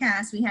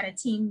podcast, we had a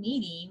team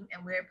meeting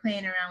and we were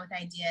playing around with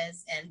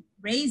ideas. And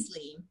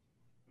Raisley,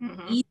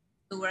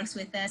 who works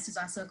with us, who's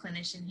also a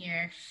clinician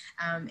here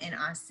in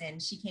Austin,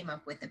 she came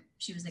up with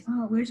she was like,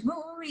 oh,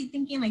 what were we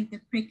thinking? Like the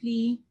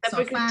prickly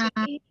sofa,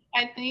 tea,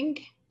 I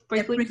think.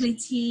 Prickly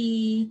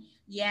tea.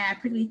 Yeah,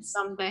 prickly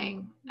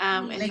something.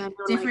 And like then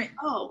we're different.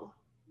 Like, oh,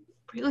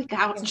 prickly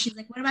couch. So she's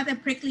like, what about the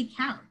prickly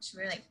couch?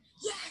 We're like,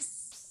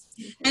 yes.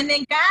 And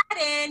then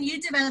Garden,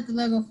 you developed the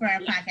logo for our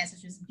podcast,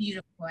 which was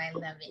beautiful. I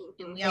love it.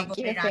 And we all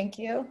voted on Thank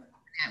you.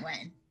 That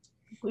one.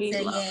 We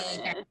So love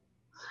yay. it.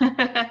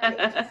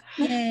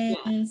 Yay.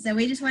 So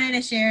we just wanted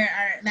to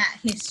share that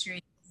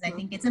history. I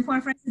think it's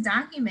important for us to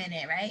document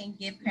it, right? And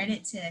give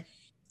credit to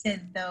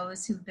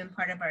those who've been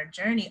part of our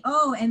journey.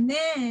 Oh, and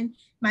then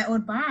my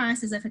old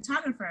boss is a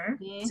photographer.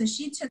 So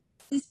she took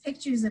these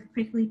pictures of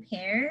prickly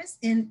pears,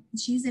 and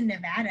she's in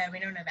Nevada,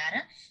 Reno,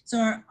 Nevada.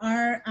 So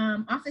our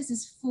office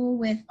is full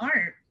with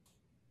art.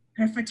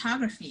 Her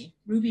photography,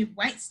 Ruby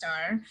White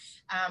Star,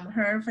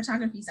 her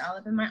photography is all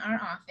up in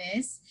our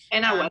office.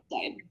 And our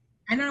website.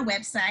 And our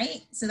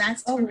website. So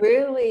that's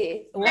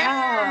really?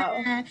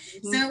 Wow.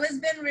 So it was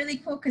been really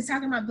cool because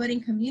talking about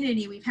building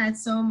community, we've had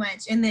so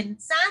much. And then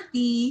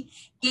Santi,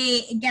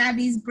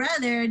 Gabby's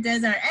brother,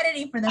 does our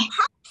editing for the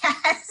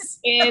podcast.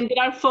 And did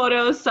our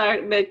photos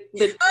are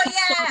did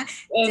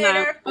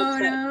our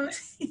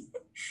photos.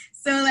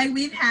 So like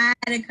we've had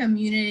a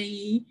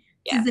community.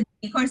 Yeah.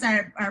 Of course,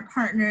 our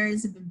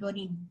partners have been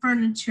building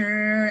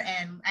furniture,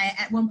 and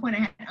at one point I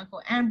had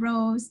Uncle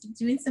Ambrose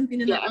doing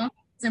something in the office.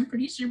 I'm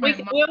pretty sure it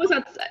feels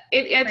like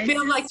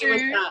it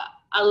was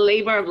a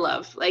labor of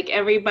love. Like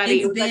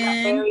everybody, it was like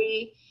a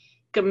very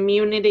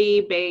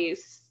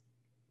community-based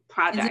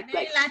project.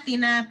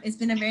 It's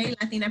been a very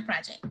Latina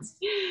project.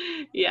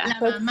 Yeah.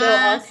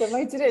 That's so awesome.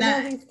 I didn't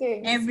know these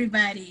things.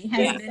 Everybody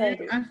has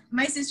been.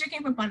 My sister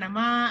came from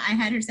Panama. I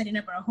had her setting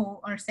up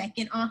our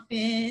second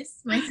office.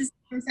 My sister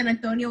from San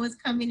Antonio was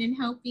coming and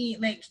helping.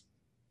 Like,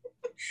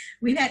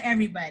 we've had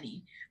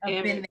everybody. So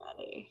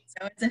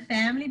it's a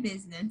family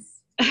business.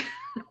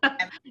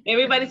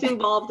 Everybody's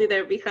involved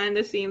either behind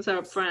the scenes or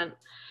up front.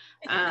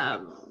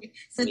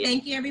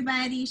 Thank you,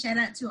 everybody. Shout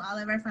out to all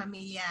of our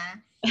familia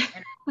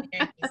and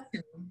our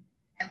who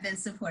have been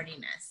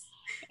supporting us.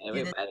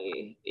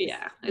 Everybody,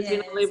 it's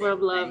been a labor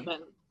of love,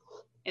 and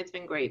it's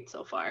been great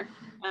so far.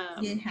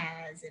 It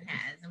has, and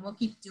we'll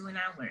keep doing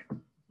our work.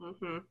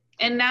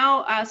 And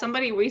now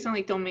somebody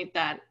recently told me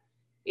that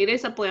it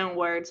is a play on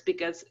words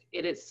because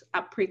it is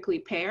a prickly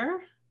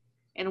pear.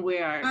 And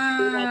we're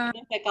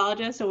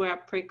psychologists, so we're a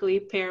prickly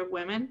pair of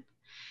women.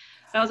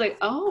 And I was like,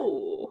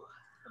 oh.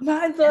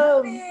 Mind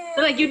blown.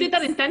 They're like, you did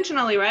that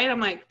intentionally, right? I'm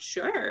like,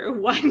 sure,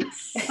 why not?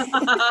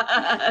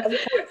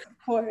 Of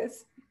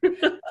course.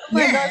 Oh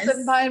my gosh,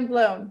 I'm mind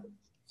blown.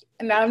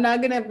 And now I'm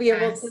not going to be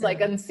able to like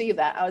unsee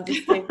that. I'll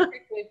just say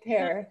prickly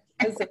pear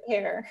as a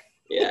pear.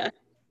 Yeah.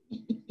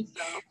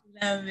 So.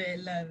 Love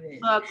it.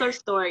 Well, that's our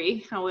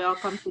story, how we all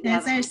come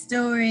together. That's our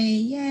story.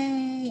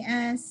 Yay,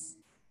 us.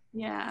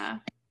 Yeah.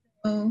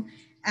 So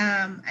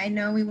I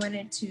know we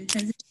wanted to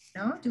transition.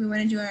 No? Do we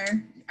want to do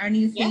our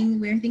new thing?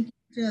 We're thinking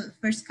for the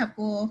first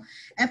couple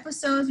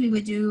episodes, we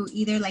would do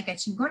either like a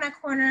chingona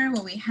corner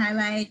where we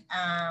highlight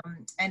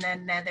and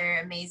another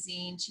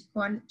amazing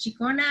chingon,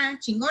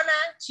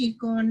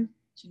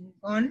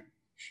 or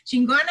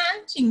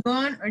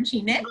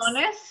chinex.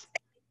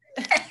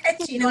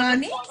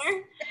 Chingones.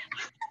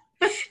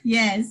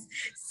 Yes.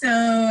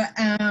 So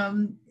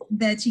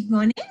the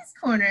chingones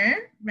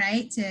corner,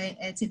 right,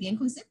 to be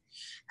inclusive.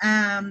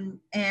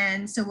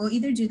 And so we'll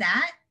either do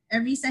that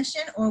every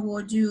session, or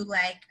we'll do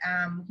like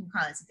we can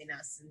call it something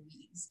else, and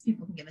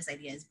people can give us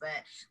ideas,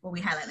 but where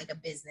we highlight like a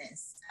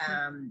business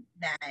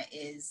that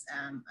is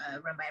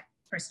run by a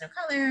person of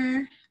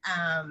color.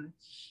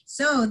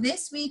 So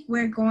this week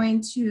we're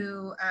going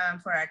to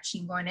for our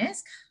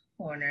chingones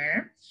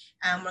corner,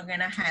 we're going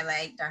to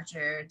highlight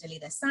Dr.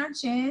 Delida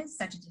Sanchez.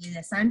 Dr.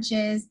 Delida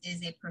Sanchez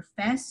is a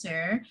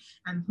professor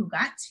who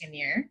got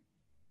tenure,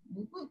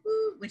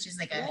 which is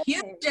like a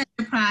huge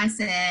other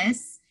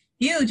process.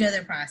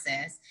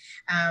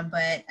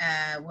 But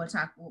we'll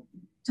talk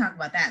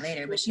about that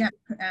later. But she got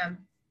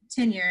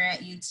tenure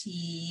at UT,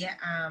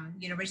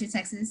 University of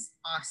Texas,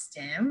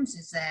 Austin, which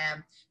is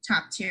a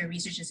top tier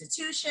research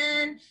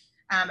institution.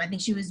 I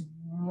think she was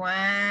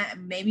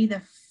maybe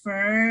the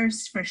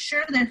first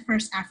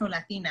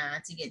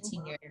Afro-Latina to get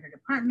tenure in her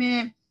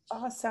department.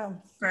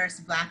 Awesome.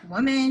 First Black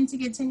woman to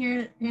get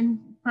tenure in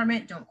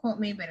department. Don't quote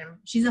me, but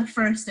she's a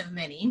first of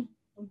many.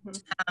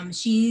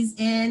 She's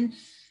in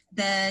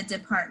the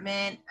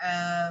Department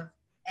of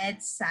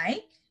Ed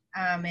Psych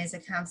as a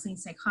counseling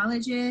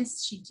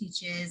psychologist. She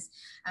teaches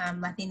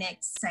Latinx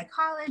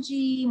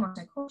psychology,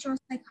 multicultural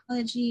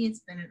psychology. It's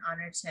been an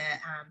honor to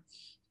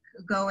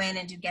go in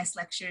and do guest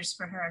lectures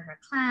for her in her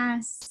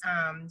class.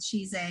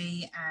 She's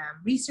a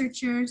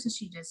researcher, so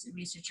she does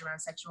research around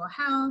sexual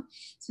health,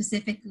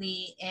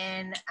 specifically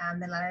in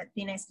the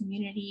Latinx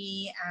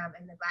community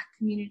and the Black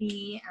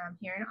community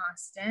here in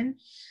Austin.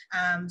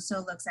 So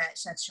looks at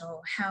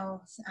sexual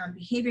health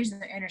behaviors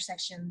and the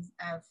intersections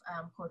of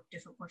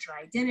different cultural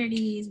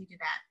identities. We did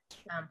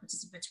that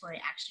participatory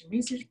action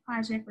research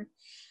project with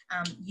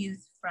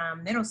youth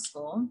from middle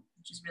school,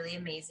 which is really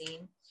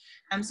amazing.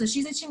 So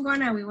she's a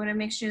chingona. We want to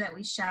make sure that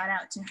we shout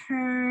out to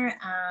her,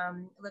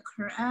 look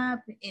her up.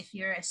 If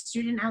you're a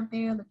student out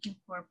there looking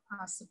for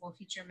possible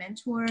future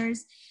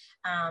mentors,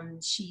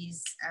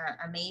 she's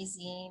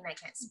amazing. I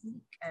can't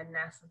speak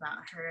enough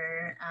about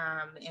her,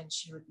 and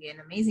she would be an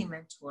amazing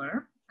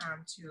mentor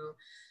to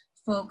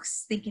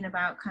folks thinking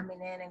about coming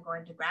in and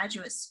going to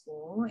graduate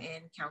school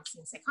in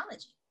counseling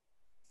psychology.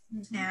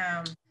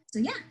 So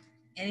yeah,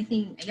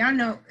 anything, y'all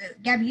know,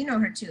 Gabby, you know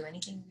her too.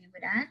 Anything we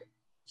would add?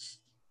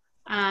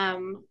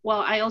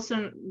 Well, I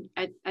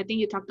think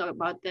you talked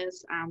about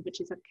this, but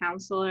she's a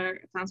counseling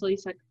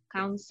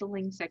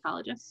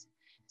psychologist.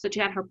 So she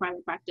had her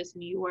private practice in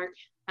New York.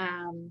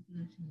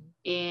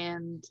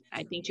 And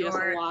I think she does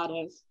a lot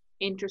of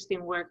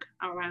interesting work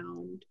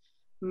around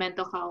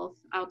mental health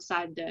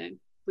outside the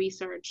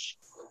research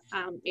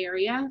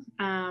area.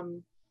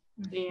 And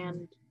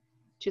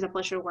she's a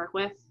pleasure to work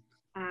with.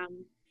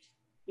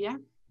 Yeah,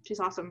 she's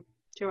awesome.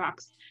 She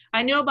rocks.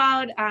 I knew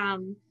about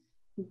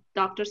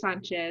Dr.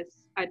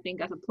 Sanchez, I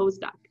think, as a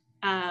postdoc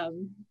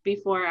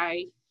before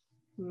I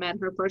met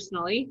her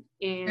personally.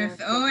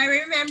 And I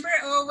remember.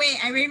 Oh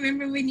wait, I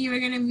remember when you were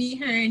gonna meet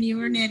her and you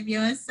were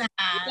nerviosa.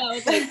 I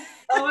was like,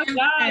 oh my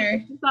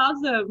god, this is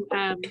awesome.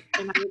 And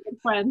I were good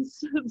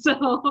friends.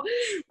 So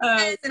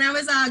yes, and I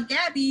was all,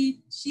 Gabby,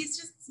 she's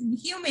just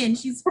human,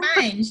 she's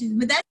fine.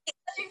 But that's the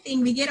other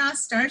thing, we get all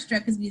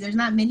starstruck because there's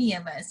not many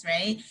of us,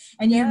 right?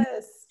 And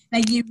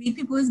you read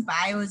people's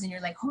bios and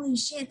you're like, holy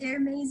shit, they're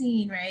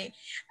amazing, right?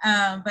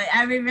 But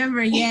I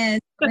remember, yes,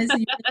 I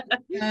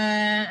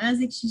was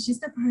like, she's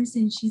just a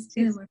person. She's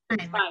good. We're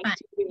fine.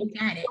 We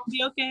got it. She'll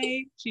be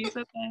okay. She's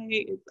okay.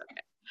 It's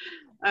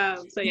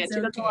okay. So yeah, she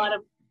does a lot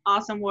of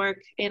awesome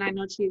work, and I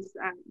know she's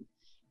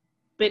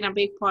been a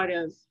big part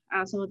of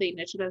some of the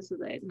initiatives of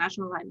the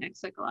National Latinx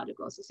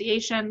Psychological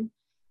Association,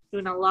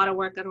 doing a lot of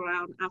work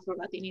around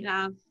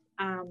Afro-Latinidad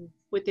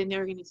within the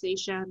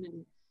organization,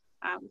 and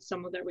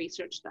some of the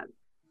research that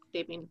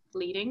they've been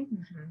leading.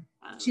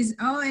 She's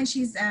going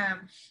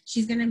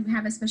to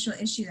have a special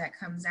issue that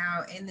comes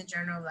out in the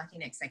Journal of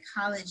Latinx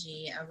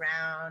Psychology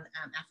around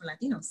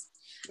Afro-Latinos,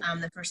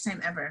 the first time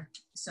ever.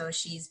 So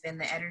she's been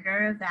the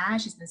editor of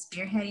that. She's been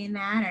spearheading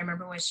that. I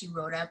remember when she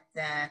wrote up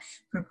the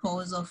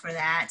proposal for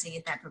that to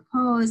get that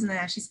proposed, and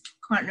then she's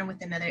partnered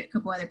with a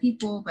couple other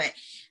people, but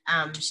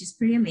she's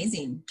pretty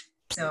amazing.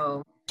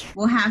 So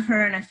we'll have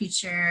her in a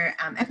future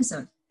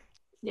episode.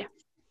 Yeah.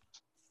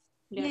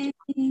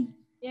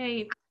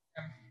 Yay.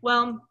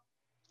 Well,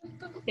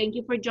 thank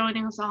you for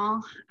joining us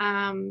all.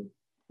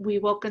 We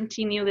will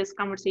continue these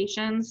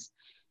conversations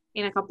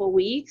in a couple of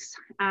weeks.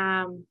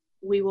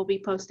 We will be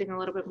posting a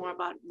little bit more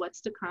about what's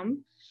to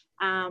come.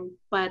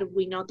 But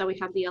we know that we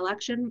have the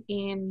election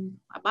in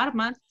about a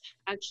month,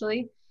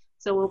 actually.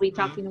 So we'll be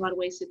talking about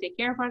ways to take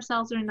care of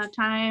ourselves during that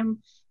time,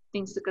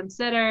 things to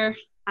consider.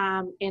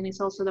 And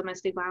it's also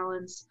Domestic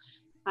Violence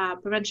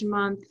Prevention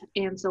Month.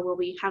 And so we'll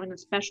be having a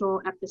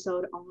special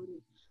episode on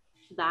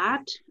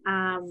that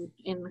and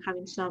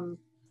having some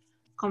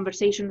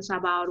conversations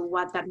about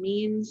what that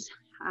means,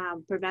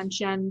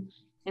 prevention,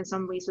 and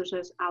some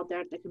resources out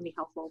there that can be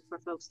helpful for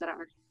folks that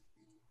are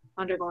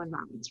undergoing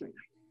violence right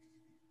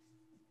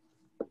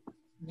now.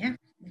 Yeah,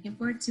 looking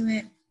forward to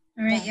it.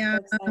 All right, y'all.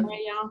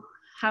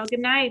 Have a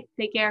good night.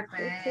 Take care.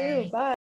 Bye. Bye.